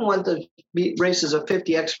I didn't want to race as a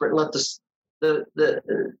 50 expert and let the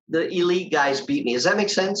elite guys beat me. Does that make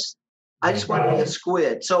sense? I just wanted to be a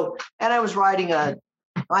squid. So, and I was riding a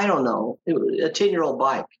 10-year-old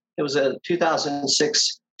bike. It was a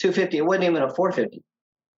 2006 250. It wasn't even a 450.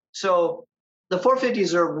 So the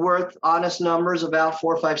 450s are worth honest numbers about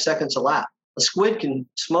 4 or 5 seconds a lap. A squid can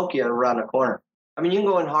smoke you around a corner. I mean, you can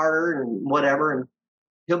go in harder and whatever, and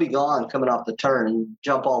he'll be gone coming off the turn and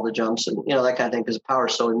jump all the jumps and that kind of thing because the power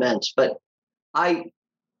is so immense. But I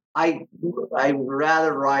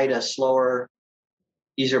rather ride a slower,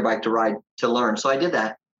 easier bike to learn. So I did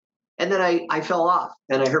that, and then I fell off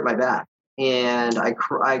and I hurt my back. And I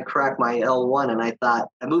cracked my L1, and I thought,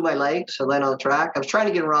 I moved my legs, I landed on the track. I was trying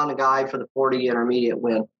to get around the guy for the 40 intermediate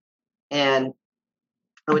win, and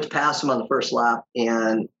I went to pass him on the first lap,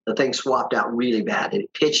 and the thing swapped out really bad.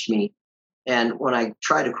 It pitched me, and when I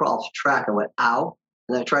tried to crawl off the track, I went, ow,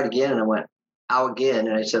 and then I tried again, and I went, ow again,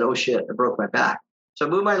 and I said, oh shit, I broke my back. So I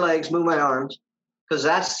moved my legs, moved my arms, because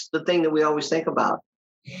that's the thing that we always think about.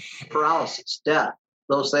 Paralysis, death,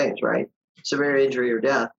 those things, right? Severe injury or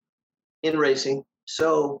death in racing.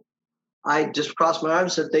 So I just crossed my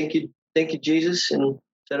arms and said, thank you, Jesus, and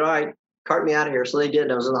said, all right, cart me out of here. So they did.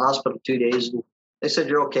 And I was in the hospital 2 days, and they said,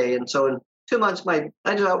 you're okay. And so in 2 months, I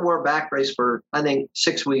just wore a back brace for, I think,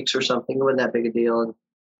 6 weeks or something. It wasn't that big a deal. And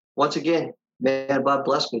once again, man, God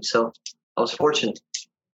blessed me. So I was fortunate.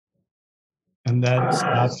 And that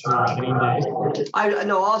stops your riding days? I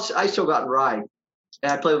know I still got to ride.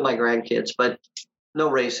 And I play with my grandkids, but no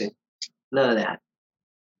racing, none of that.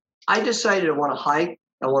 I decided I want to hike.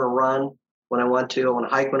 I want to run when I want to. I want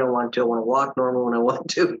to hike when I want to. I want to walk normal when I want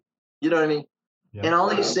to. You know what I mean? Yeah. And all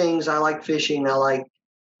these things, I like fishing. I like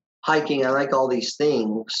hiking. I like all these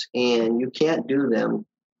things. And you can't do them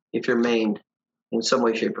if you're maimed in some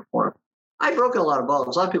way, shape, or form. I've broken a lot of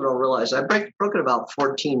bones. A lot of people don't realize I've broken about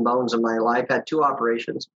 14 bones in my life. Had 2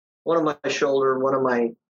 operations, one on my shoulder, one on my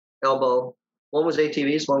elbow. One was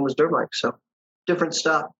ATVs, one was dirt bikes. So different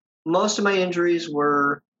stuff. Most of my injuries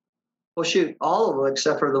were, all of them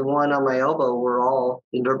except for the one on my elbow were all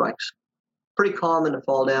in dirt bikes. Pretty common to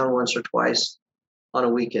fall down once or twice on a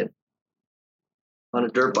weekend on a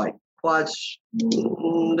dirt bike. Quads,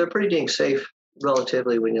 they're pretty dang safe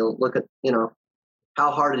relatively when you look at, how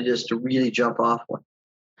hard it is to really jump off one.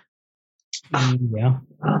 Yeah.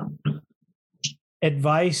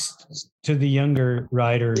 Advice to the younger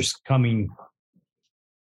riders coming.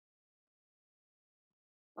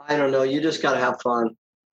 I don't know. You just got to have fun,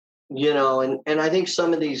 and I think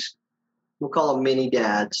some of these, we'll call them mini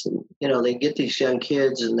dads, and, they get these young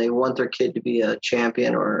kids and they want their kid to be a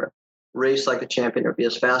champion or race like a champion or be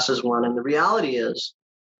as fast as one. And the reality is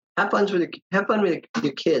have fun with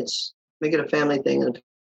your kids. Make it a family thing. And if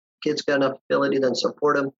kids got enough ability, then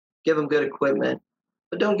support them, give them good equipment,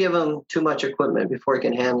 but don't give them too much equipment before you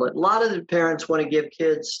can handle it. A lot of the parents want to give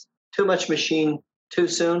kids too much machine too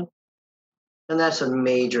soon. And that's a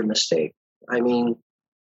major mistake. I mean,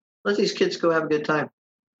 let these kids go have a good time.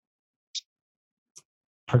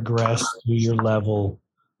 Progress to your level.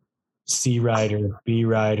 C rider, B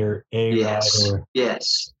rider, A rider.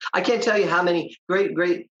 Yes. I can't tell you how many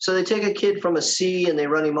great. So they take a kid from a C and they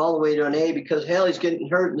run him all the way to an A because, hell, he's getting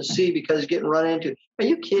hurt in the C because he's getting run into. Are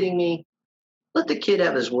you kidding me? Let the kid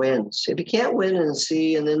have his wins. If he can't win in the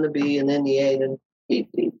C and then the B and then the A, then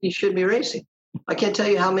he should be racing. I can't tell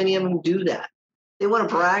you how many of them do that. They want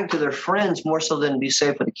to brag to their friends more so than be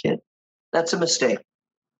safe with a kid. That's a mistake.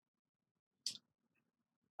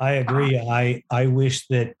 I agree. I wish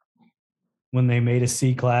that when they made a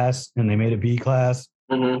C class and they made a B class,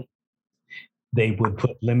 they would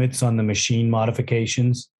put limits on the machine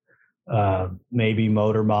modifications, maybe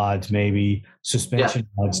motor mods, maybe suspension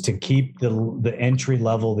mods to keep the entry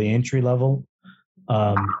level.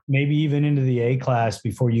 Maybe even into the A class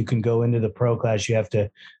before you can go into the pro class. You have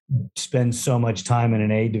to spend so much time in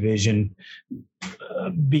an A division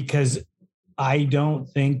because I don't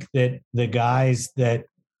think that the guys that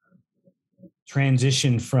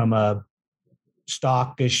transition from a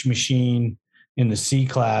stockish machine in the C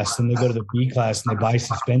class and they go to the B class and they buy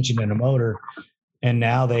suspension and a motor and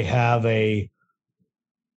now they have a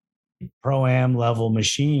pro-am level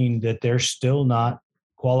machine that they're still not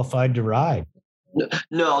qualified to ride.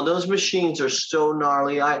 No, those machines are so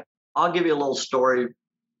gnarly. I'll give you a little story.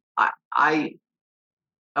 I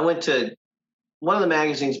went to one of the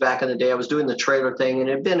magazines back in the day. I was doing the trailer thing and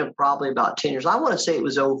it had been probably about 10 years. I want to say it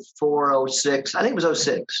was 04, 06. I think it was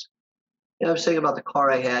 06. I was thinking about the car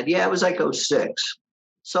I had. Yeah, it was like 06.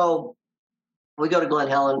 So we go to Glen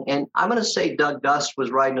Helen, and I'm going to say Doug Dust was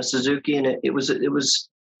riding a Suzuki, and it was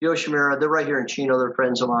Yoshimura. They're right here in Chino. They're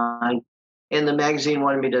friends of mine. And the magazine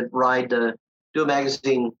wanted me to do a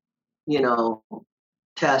magazine,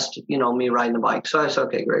 test, me riding the bike. So I said,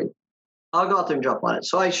 okay, great. I'll go out there and jump on it.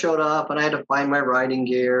 So I showed up, and I had to find my riding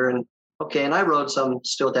gear, and I rode some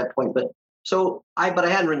still at that point. But I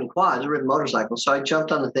hadn't ridden quads, I ridden motorcycles. So I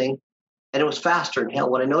jumped on the thing. And it was faster than hell.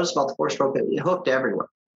 What I noticed about the 4-stroke, it hooked everywhere.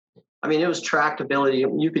 I mean, it was tractability.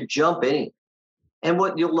 You could jump anything. And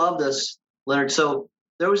you'll love this, Leonard. So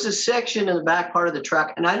there was this section in the back part of the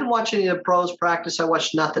track, and I didn't watch any of the pros practice. I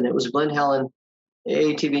watched nothing. It was Glen Helen,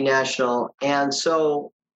 ATV National. And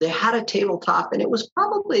so they had a tabletop, and it was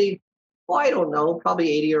probably, probably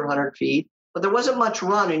 80 or 100 feet. But there wasn't much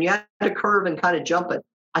run, and you had to curve and kind of jump it.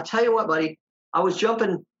 I tell you what, buddy, I was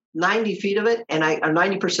jumping 90 feet of it or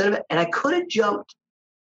 90% of it. And I could have jumped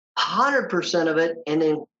 100% of it and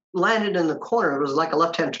then landed in the corner. It was like a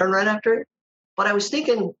left-hand turn right after it. But I was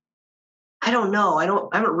thinking, I don't know. I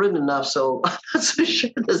haven't ridden enough. So I'm not so sure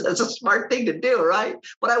that's a smart thing to do, right?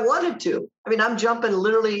 But I wanted to. I mean, I'm jumping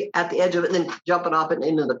literally at the edge of it and then jumping off it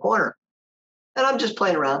into the corner. And I'm just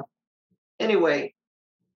playing around. Anyway,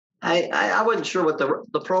 I wasn't sure what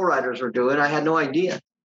the pro riders were doing. I had no idea.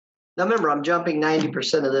 Now, remember, I'm jumping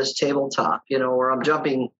 90% of this tabletop, or I'm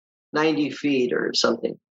jumping 90 feet or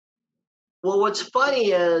something. Well, what's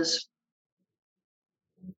funny is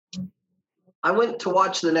I went to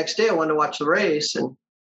watch the next day. I wanted to watch the race,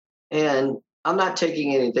 and I'm not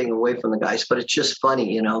taking anything away from the guys, but it's just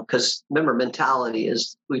funny, because remember, mentality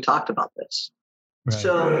is, we talked about this. Right.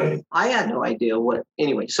 So I had no idea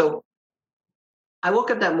anyway. So I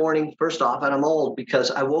woke up that morning, first off, and I'm old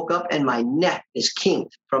because I woke up and my neck is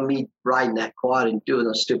kinked from me riding that quad and doing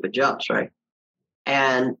those stupid jumps, right?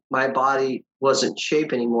 And my body wasn't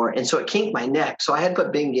shape anymore. And so it kinked my neck. So I had to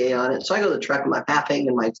put Bengay on it. So I go to the track with my half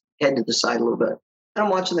hanging my head to the side a little bit. And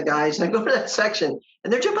I'm watching the guys and I go to that section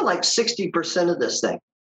and they're jumping like 60% of this thing.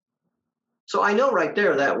 So I know right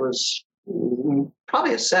there that was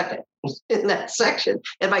probably a second in that section.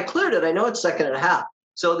 If I cleared it, I know it's second and a half.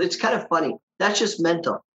 So it's kind of funny. That's just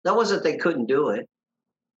mental. That wasn't they couldn't do it,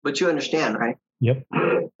 but you understand, right? Yep.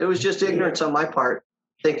 It was just ignorance on my part,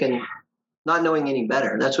 thinking, not knowing any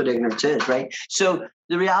better. That's what ignorance is, right? So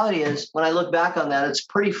the reality is, when I look back on that, it's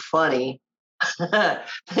pretty funny. I'm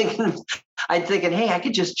thinking, hey, I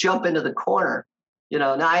could just jump into the corner.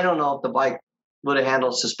 Now I don't know if the bike would have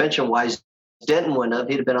handled suspension-wise. Denton wouldn't have.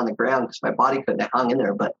 He'd have been on the ground because my body couldn't have hung in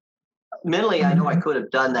there. But mentally, I know I could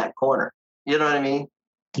have done that corner. You know what I mean?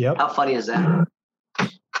 Yep. How funny is that?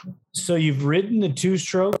 So you've ridden the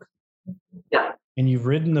 2-stroke, yeah, and you've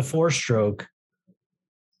ridden the 4-stroke.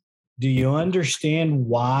 Do you understand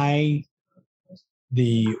why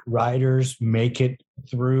the riders make it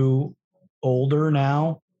through older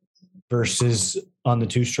now versus on the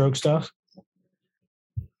 2-stroke stuff?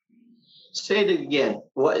 Say it again.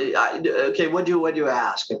 What do you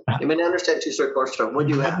ask? I mean, I understand 2-stroke, 4-stroke. What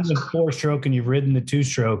do you ask? You've ridden the 4-stroke and you've ridden the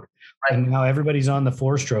 2-stroke, right, and now everybody's on the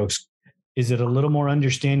 4-strokes. Is it a little more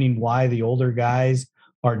understanding why the older guys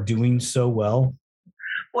are doing so well?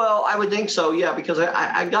 Well, I would think so, yeah, because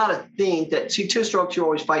I got to think that, 2-strokes, you're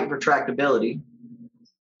always fighting for tractability.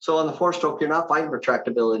 So on the 4-stroke, you're not fighting for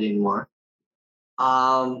tractability anymore.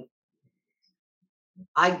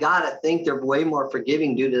 I got to think they're way more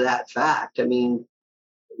forgiving due to that fact. I mean,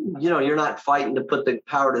 you're not fighting to put the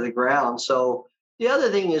power to the ground. So the other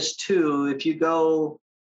thing is, too, if you go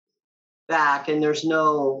back and there's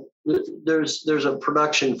a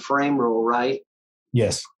production frame rule, right?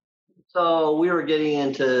 Yes. So we were getting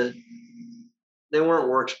into, they weren't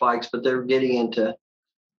work spikes, but they were getting into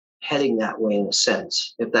heading that way in a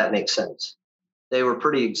sense, if that makes sense. They were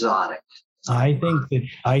pretty exotic. I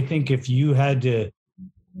think if you had to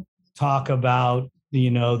talk about,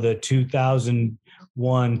 the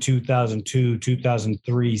 2001, 2002,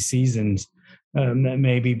 2003 seasons,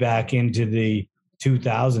 maybe back into the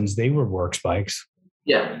 2000s, they were work spikes.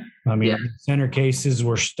 Yeah. I mean, center cases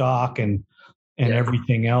were stock and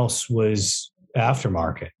everything else was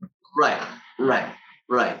aftermarket. Right.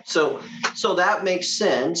 So that makes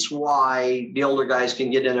sense why the older guys can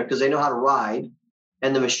get in there, because they know how to ride,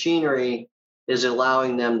 and the machinery is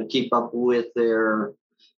allowing them to keep up with their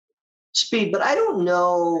speed. But I don't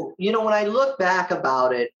know, when I look back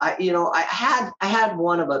about it, I had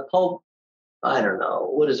one of a Pulp, I don't know,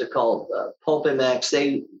 what is it called? Pulp MX.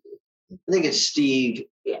 I think it's Steve.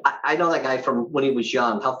 I know that guy from when he was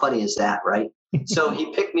young. How funny is that, right? So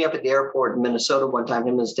he picked me up at the airport in Minnesota one time, him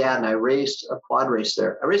and his dad, and I raced a quad race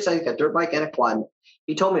there. I raced, I think, a dirt bike and a quad.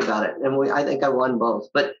 He told me about it, and I think I won both.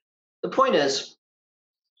 But the point is,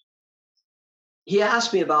 he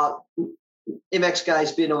asked me about MX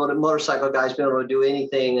guys being able to, motorcycle guys being able to do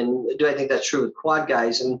anything, and do I think that's true with quad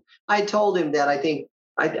guys? And I told him that I think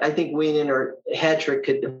Wienen or Hetrick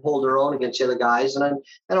could hold their own against the other guys. And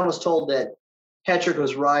I was told that Hetrick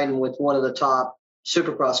was riding with one of the top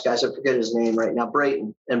Supercross guys. I forget his name right now,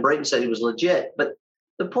 Brayton. And Brayton said he was legit. But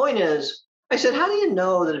the point is, I said, how do you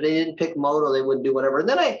know that if they didn't pick moto, they wouldn't do whatever? And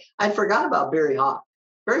then I forgot about Barry Hawk.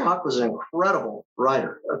 Barry Hawk was an incredible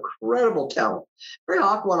rider, incredible talent. Barry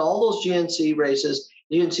Hawk won all those GNCC races,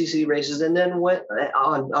 and then went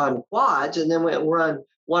on quads, and then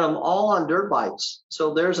won them all on dirt bikes.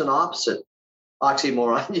 So there's an opposite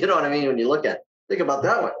oxymoron. You know what I mean? When you look at it, think about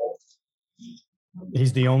that one.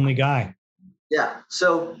 He's the only guy. Yeah.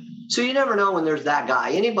 So you never know when there's that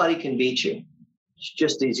guy. Anybody can beat you. It's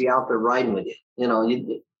just easy out there riding with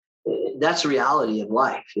you. That's the reality of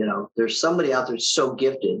life. There's somebody out there so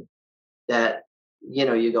gifted that,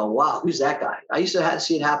 you go, wow, who's that guy? I used to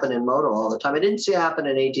see it happen in moto all the time. I didn't see it happen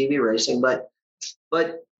in ATV racing, but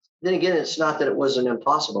then again, it's not that it wasn't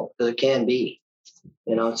impossible, because it can be,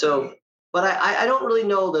 so, but I don't really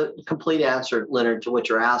know the complete answer, Leonard, to what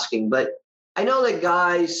you're asking, but I know that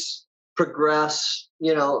guys progress,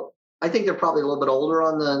 I think they're probably a little bit older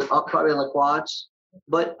probably on the quads,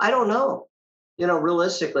 but I don't know,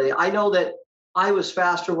 realistically. I know that I was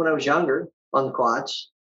faster when I was younger on the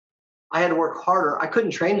quads. I had to work harder. I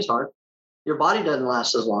couldn't train as hard. Your body doesn't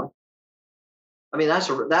last as long. I mean, that's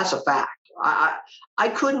a fact. I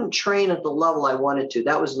couldn't train at the level I wanted to.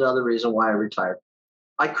 That was another reason why I retired.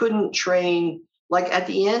 I couldn't train. Like at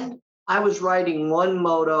the end, I was riding one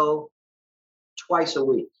moto twice a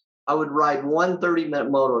week. I would ride one 30-minute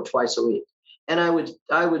moto twice a week. And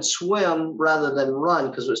I would swim rather than run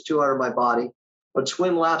because it was too hard on my body. I would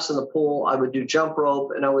swim laps in the pool. I would do jump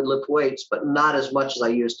rope and I would lift weights, but not as much as I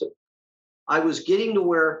used to. I was getting to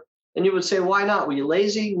where, and you would say, why not? Were you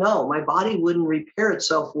lazy? No, my body wouldn't repair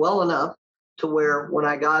itself well enough to where when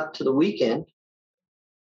I got to the weekend,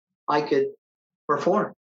 I could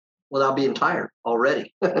perform without being tired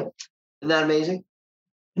already. Isn't that amazing?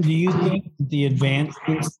 Do you think the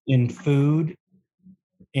advancements in food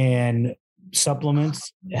and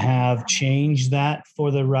supplements have changed that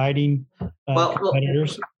for the riding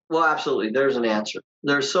competitors? Well, absolutely. There's an answer.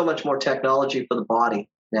 There's so much more technology for the body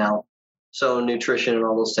now. So nutrition and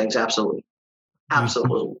all those things. Absolutely.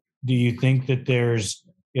 Absolutely. Do you think that there's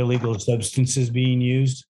illegal substances being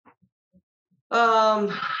used? I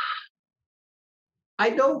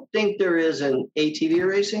don't think there is in ATV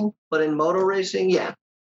racing, but in moto racing, yeah.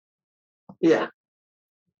 Yeah.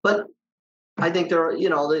 But I think there are,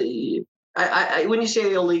 when you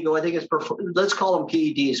say illegal, I think it's, let's call them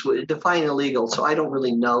PEDs, define illegal. So I don't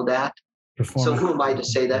really know that. So who am I to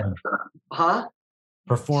say that? Huh?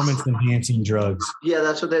 Performance enhancing drugs. Yeah,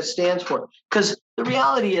 that's what that stands for. Because the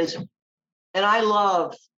reality is, and I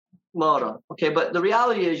love moto, okay, but the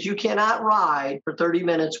reality is you cannot ride for 30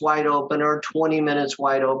 minutes wide open or 20 minutes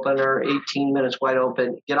wide open or 18 minutes wide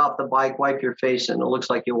open, get off the bike, wipe your face, and it looks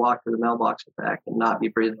like you walked to the mailbox and back and not be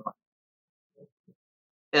breathing on.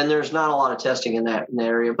 And there's not a lot of testing in that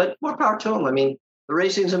area, but more power to them. I mean, the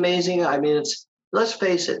racing's amazing. I mean, let's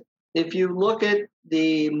face it. If you look at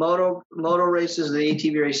the moto races, the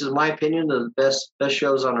ATV races, in my opinion, they're the best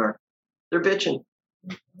shows on earth. They're bitching.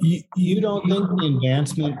 You don't think the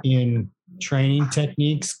advancement in training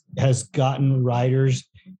techniques has gotten riders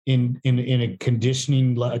in a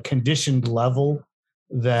conditioned level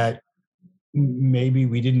that maybe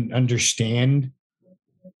we didn't understand?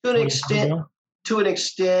 To an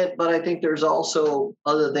extent, but I think there's also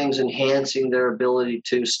other things enhancing their ability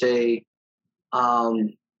to stay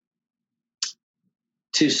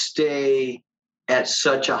at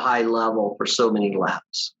such a high level for so many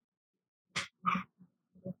laps.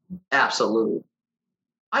 Absolutely.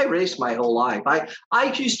 I raced my whole life. I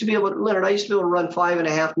used to be able to run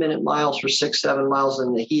 5.5 minute miles for 6-7 miles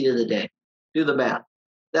in the heat of the day. Do the math.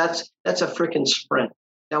 That's a freaking sprint.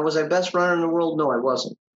 Now, was I best runner in the world? No, I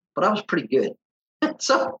wasn't, but I was pretty good.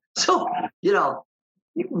 So,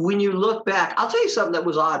 when you look back, I'll tell you something that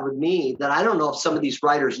was odd with me that I don't know if some of these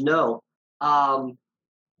riders know.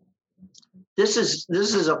 This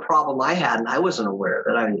is a problem I had, and I wasn't aware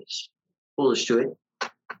that I was foolish to it.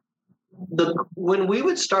 When we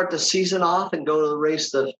would start the season off and go to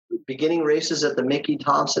the beginning races at the Mickey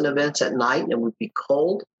Thompson events at night, and it would be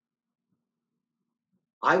cold,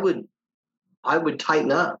 I would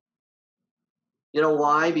tighten up. You know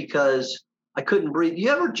why? Because I couldn't breathe. You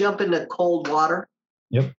ever jump into cold water?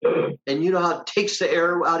 Yep. And you know how it takes the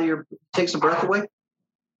air takes the breath away?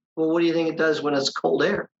 Well, what do you think it does when it's cold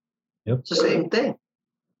air? Yep. It's the same thing.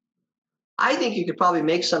 I think you could probably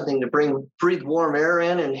make something to breathe warm air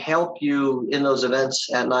in and help you in those events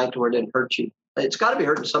at night where it didn't hurt you. It's got to be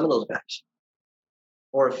hurting some of those guys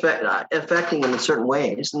or affecting them in certain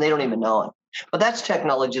ways, and they don't even know it. But that's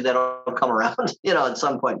technology that'll come around, at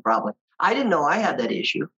some point probably. I didn't know I had that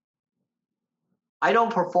issue. I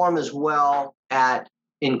don't perform as well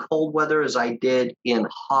in cold weather as I did in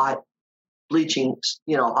hot, bleaching,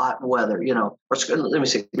 hot weather, or let me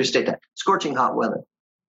restate that, scorching hot weather.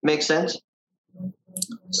 Make sense?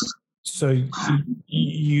 So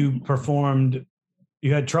you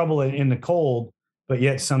had trouble in the cold, but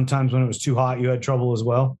yet sometimes when it was too hot, you had trouble as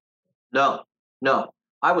well? No.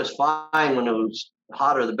 I was fine when it was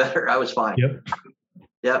hotter, the better. I was fine.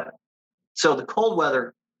 Yep. So the cold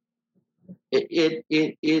weather, it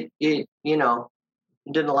didn't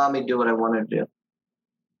allow me to do what I wanted to do.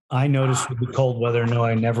 I noticed with the cold weather, no,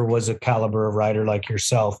 I never was a caliber of rider like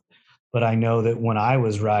yourself, but I know that when I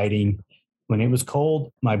was riding, when it was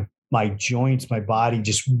cold, my joints, my body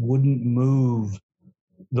just wouldn't move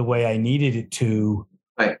the way I needed it to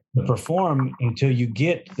perform until you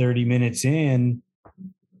get 30 minutes in.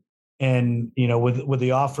 And, with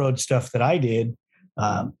the off-road stuff that I did,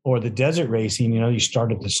 or the desert racing, you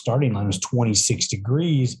start at the starting line, it was 26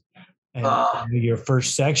 degrees. And your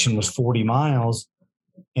first section was 40 miles.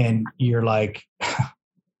 And you're like,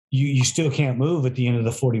 you still can't move at the end of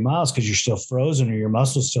the 40 miles because you're still frozen or your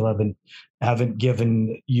muscles still haven't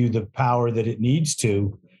given you the power that it needs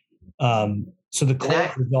to. So the cold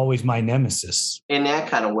was always my nemesis. In that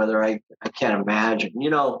kind of weather, I can't imagine.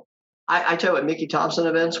 I tell you what, Mickey Thompson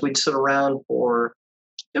events, we'd sit around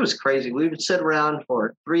it was crazy. We would sit around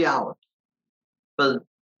for 3 hours for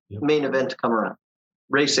the main event to come around,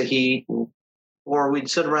 race the heat, or we'd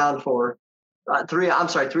sit around for 3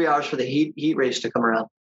 hours for the heat race to come around.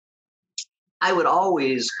 I would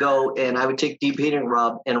always go and I would take deep heating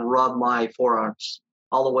rub and rub my forearms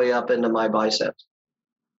all the way up into my biceps.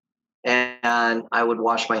 And I would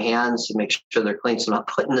wash my hands to make sure they're clean. So I'm not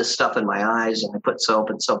putting this stuff in my eyes, and I put soap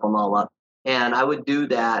and soap them all up. And I would do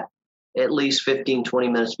that at least 15, 20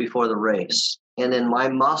 minutes before the race. And then my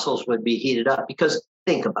muscles would be heated up, because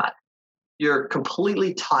think about it. You're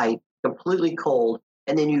completely tight, completely cold,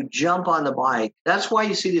 and then you jump on the bike. That's why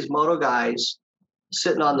you see these moto guys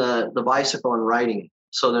sitting on the bicycle and riding it,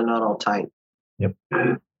 so they're not all tight. Yep.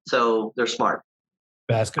 So they're smart.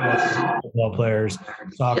 Basketball, football players,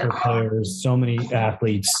 soccer players, so many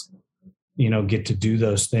athletes, get to do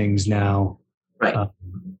those things now. Right.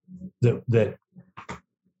 That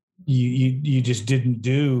you just didn't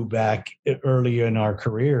do back earlier in our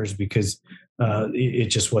careers, because it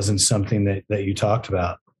just wasn't something that you talked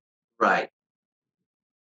about. Right.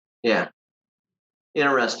 Yeah.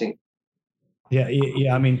 Interesting. Yeah.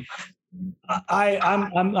 I mean,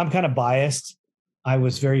 I'm kind of biased. I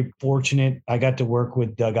was very fortunate. I got to work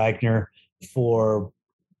with Doug Eichner for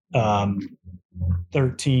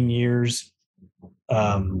 13 years.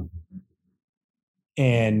 And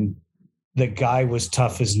the guy was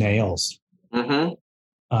tough as nails.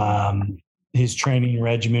 Mm-hmm. His training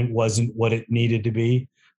regimen wasn't what it needed to be,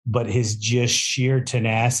 but his just sheer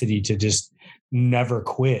tenacity to just never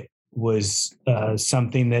quit was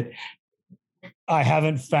something that I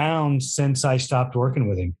haven't found since I stopped working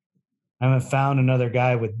with him. I haven't found another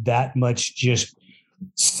guy with that much just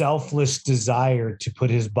selfless desire to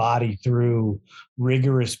put his body through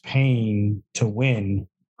rigorous pain to win.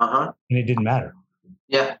 And it didn't matter.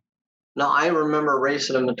 Yeah. No, I remember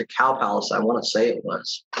racing him at the Cow Palace. I want to say it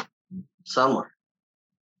was somewhere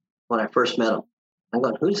when I first met him. I'm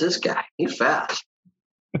going, who's this guy? He's fast.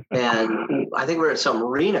 And I think we were at some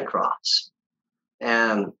arena cross.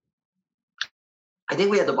 And I think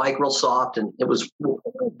we had the bike real soft, and it was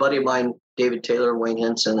a buddy of mine, David Taylor, Wayne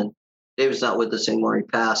Henson, and David's not with us anymore. He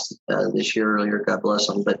passed this year earlier, God bless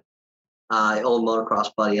him. But old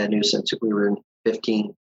motocross buddy I knew since we were in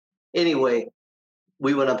 15. Anyway,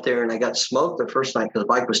 we went up there and I got smoked the first night because the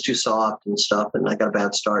bike was too soft and stuff, and I got a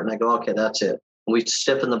bad start. And I go, okay, that's it. And we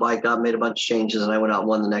stiffened the bike up, made a bunch of changes, and I went out and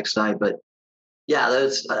won the next night. But yeah,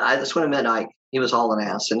 that's when I met Ike. He was hauling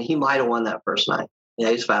ass, and he might have won that first night. Yeah,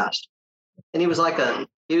 he's fast. And he was like at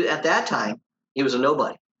that time, he was a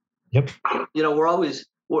nobody. Yep. We're always,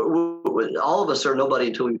 all of us are nobody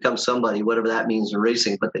until we become somebody, whatever that means in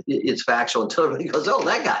racing, but it's factual until everybody goes, oh,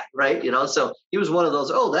 that guy, right? So he was one of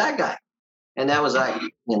those, oh, that guy. And that was Ike,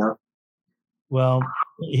 Well,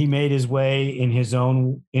 he made his way in his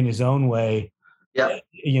own way. Yeah.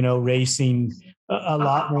 Racing a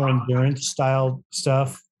lot more endurance style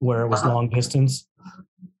stuff where it was long distance,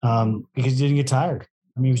 because he didn't get tired.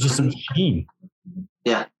 I mean, he was just a machine.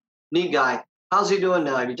 Yeah. Neat guy. How's he doing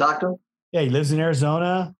now? Have you talked to him? Yeah, he lives in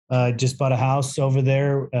Arizona. Just bought a house over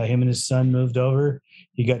there. Him and his son moved over.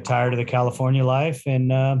 He got tired of the California life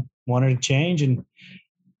and wanted to change, and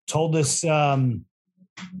told us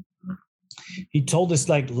he told us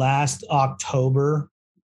like last October,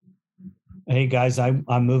 hey guys, I'm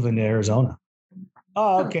moving to Arizona.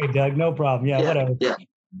 Oh, okay, Doug, no problem. Yeah, whatever. Yeah.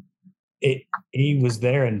 He was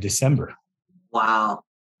there in December. Wow.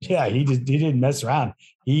 Yeah, he didn't mess around.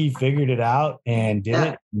 He figured it out and did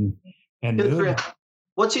it and good for him.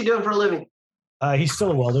 What's he doing for a living? He's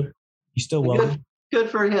still a welder. He's still welding. Good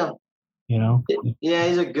for him. Yeah,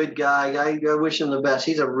 he's a good guy. I wish him the best.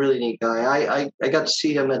 He's a really neat guy. I got to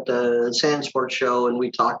see him at the Sand Sports show, and we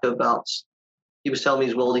talked about. He was telling me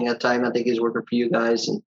he's welding at the time. I think he's working for you guys,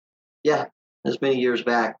 and yeah, that's many years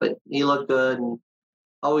back. But he looked good, and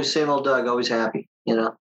always same old Doug, always happy. Yeah,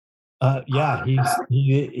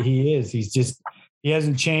 he is. He's just he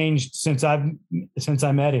hasn't changed since I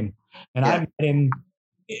met him, and I met him.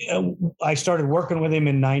 I started working with him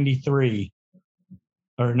in 93,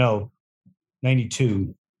 or no.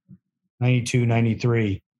 92,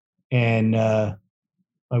 93. And I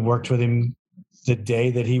worked with him the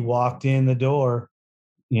day that he walked in the door,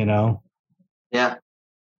 Yeah.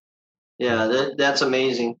 Yeah. That's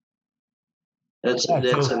amazing. That's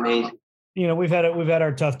amazing. We've had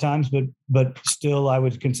our tough times, but still I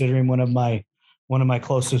would consider him one of my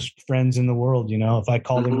closest friends in the world. If I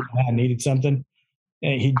called him, I needed something,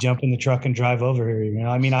 he'd jump in the truck and drive over here. You know,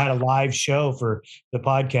 I mean, I had a live show for the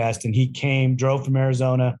podcast, and he drove from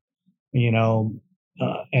Arizona, you know,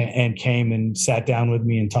 and came and sat down with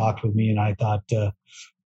me and talked with me. And I thought,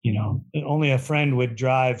 you know, only a friend would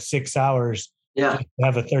drive 6 hours to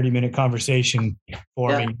have a 30-minute conversation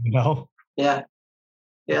for me, you know? Yeah.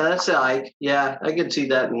 Yeah, that's I could see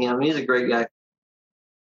that in him. He's a great guy.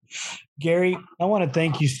 Gary, I want to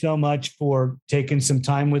thank you so much for taking some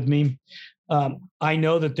time with me. I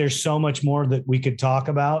know that there's so much more that we could talk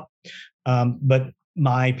about, but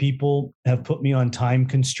my people have put me on time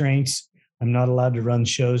constraints. I'm not allowed to run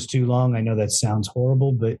shows too long. I know that sounds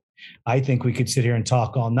horrible, but I think we could sit here and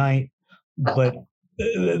talk all night. But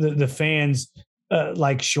the fans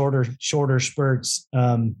like shorter spurts.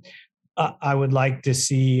 I would like to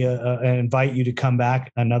see and invite you to come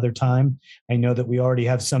back another time. I know that we already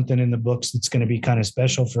have something in the books that's going to be kind of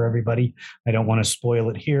special for everybody. I don't want to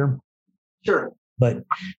spoil it here. Sure. But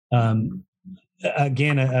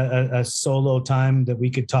again, a solo time that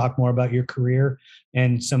we could talk more about your career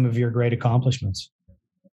and some of your great accomplishments.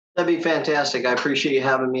 That'd be fantastic. I appreciate you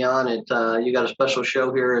having me on it. You got a special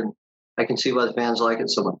show here, and I can see why the fans like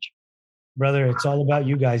it so much. Brother, it's all about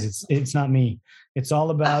you guys. It's not me. It's all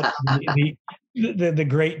about the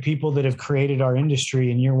great people that have created our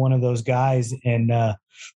industry, and you're one of those guys, and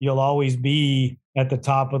you'll always be at the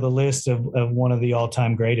top of the list of one of the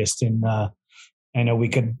all-time greatest. And I know we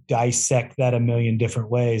could dissect that a million different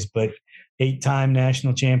ways, but 8-time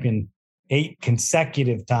national champion, 8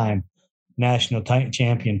 consecutive time national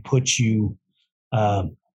champion puts you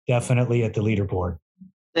definitely at the leaderboard.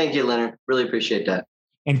 Thank you, Leonard. Really appreciate that.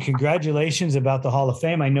 And congratulations about the Hall of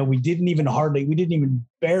Fame. I know we didn't even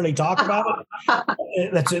barely talk about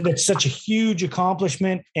it. That's such a huge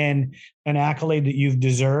accomplishment and an accolade that you've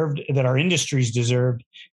deserved, that our industry's deserved.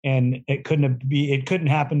 And it couldn't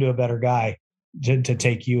happen to a better guy to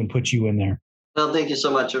take you and put you in there. Well, thank you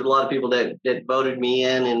so much. There's a lot of people that voted me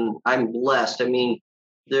in, and I'm blessed. I mean,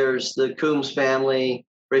 there's the Coombs family,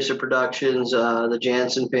 Racer Productions, the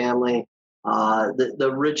Jansen family,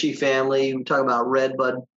 the Ritchie family. We talk about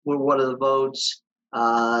Redbud. We're one of the votes.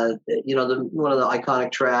 One of the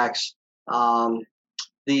iconic tracks.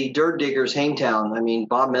 The Dirt Diggers, Hangtown. I mean,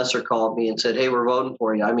 Bob Messer called me and said, "Hey, we're voting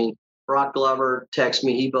for you." I mean, Brock Glover texted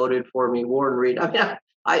me; he voted for me. Warren Reed. I mean,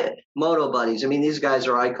 moto buddies. I mean, these guys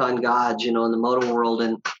are icon gods, in the moto world,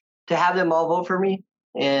 and to have them all vote for me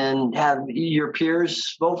and have your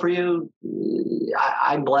peers vote for you,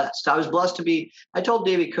 I'm blessed. I was blessed to be. I told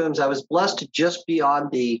David Coombs I was blessed to just be on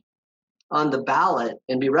the ballot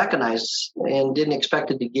and be recognized, and didn't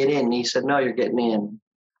expect it to get in. And he said, "No, you're getting in."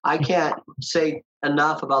 I can't say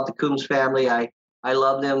enough about the Coombs family. I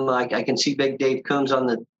love them. I can see Big Dave Coombs on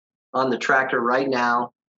the tractor right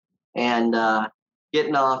now, and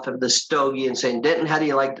getting off of the stogie and saying, "Denton, how do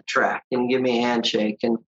you like the track?" and give me a handshake.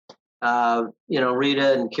 And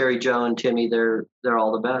Rita and Carrie Jo and Timmy, they're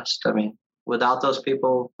all the best. I mean, without those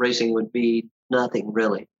people, racing would be nothing,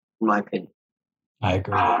 really, in my opinion. I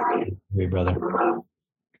agree, brother.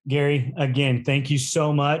 Gary, again, thank you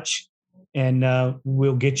so much, and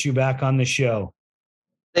we'll get you back on the show.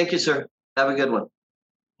 Thank you, sir. Have a good one.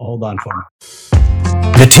 Hold on for me.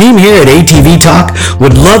 The team here at ATV Talk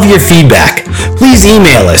would love your feedback. Please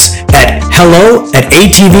email us at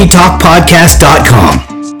hello@atvtalkpodcast.com.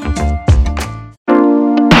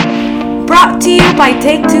 Brought to you by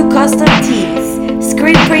Take-Two Custom Tees,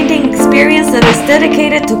 screen printing experience that is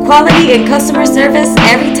dedicated to quality and customer service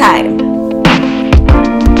every time.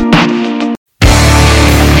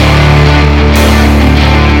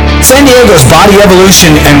 San Diego's Body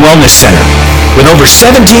Evolution and Wellness Center, with over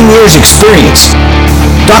 17 years experience.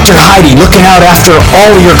 Dr. Heidi looking out after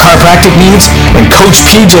all your chiropractic needs, and Coach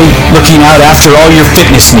PJ looking out after all your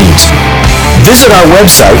fitness needs. Visit our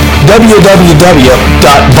website,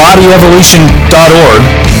 www.bodyevolution.org,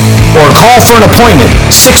 or call for an appointment,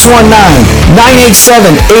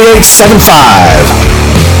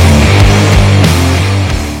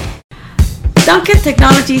 619-987-8875. Duncan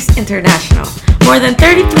Technologies International. More than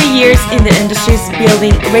 33 years in the industry,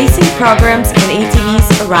 building racing programs and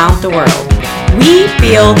ATVs around the world. We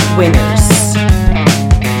build winners.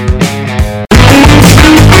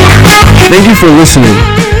 Thank you for listening.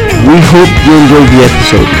 We hope you enjoyed the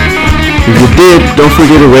episode. If you did, don't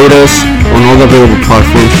forget to rate us on all the available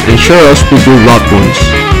platforms and share us with your loved ones.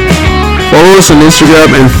 Follow us on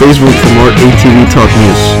Instagram and Facebook for more ATV Talk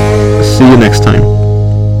news. See you next time.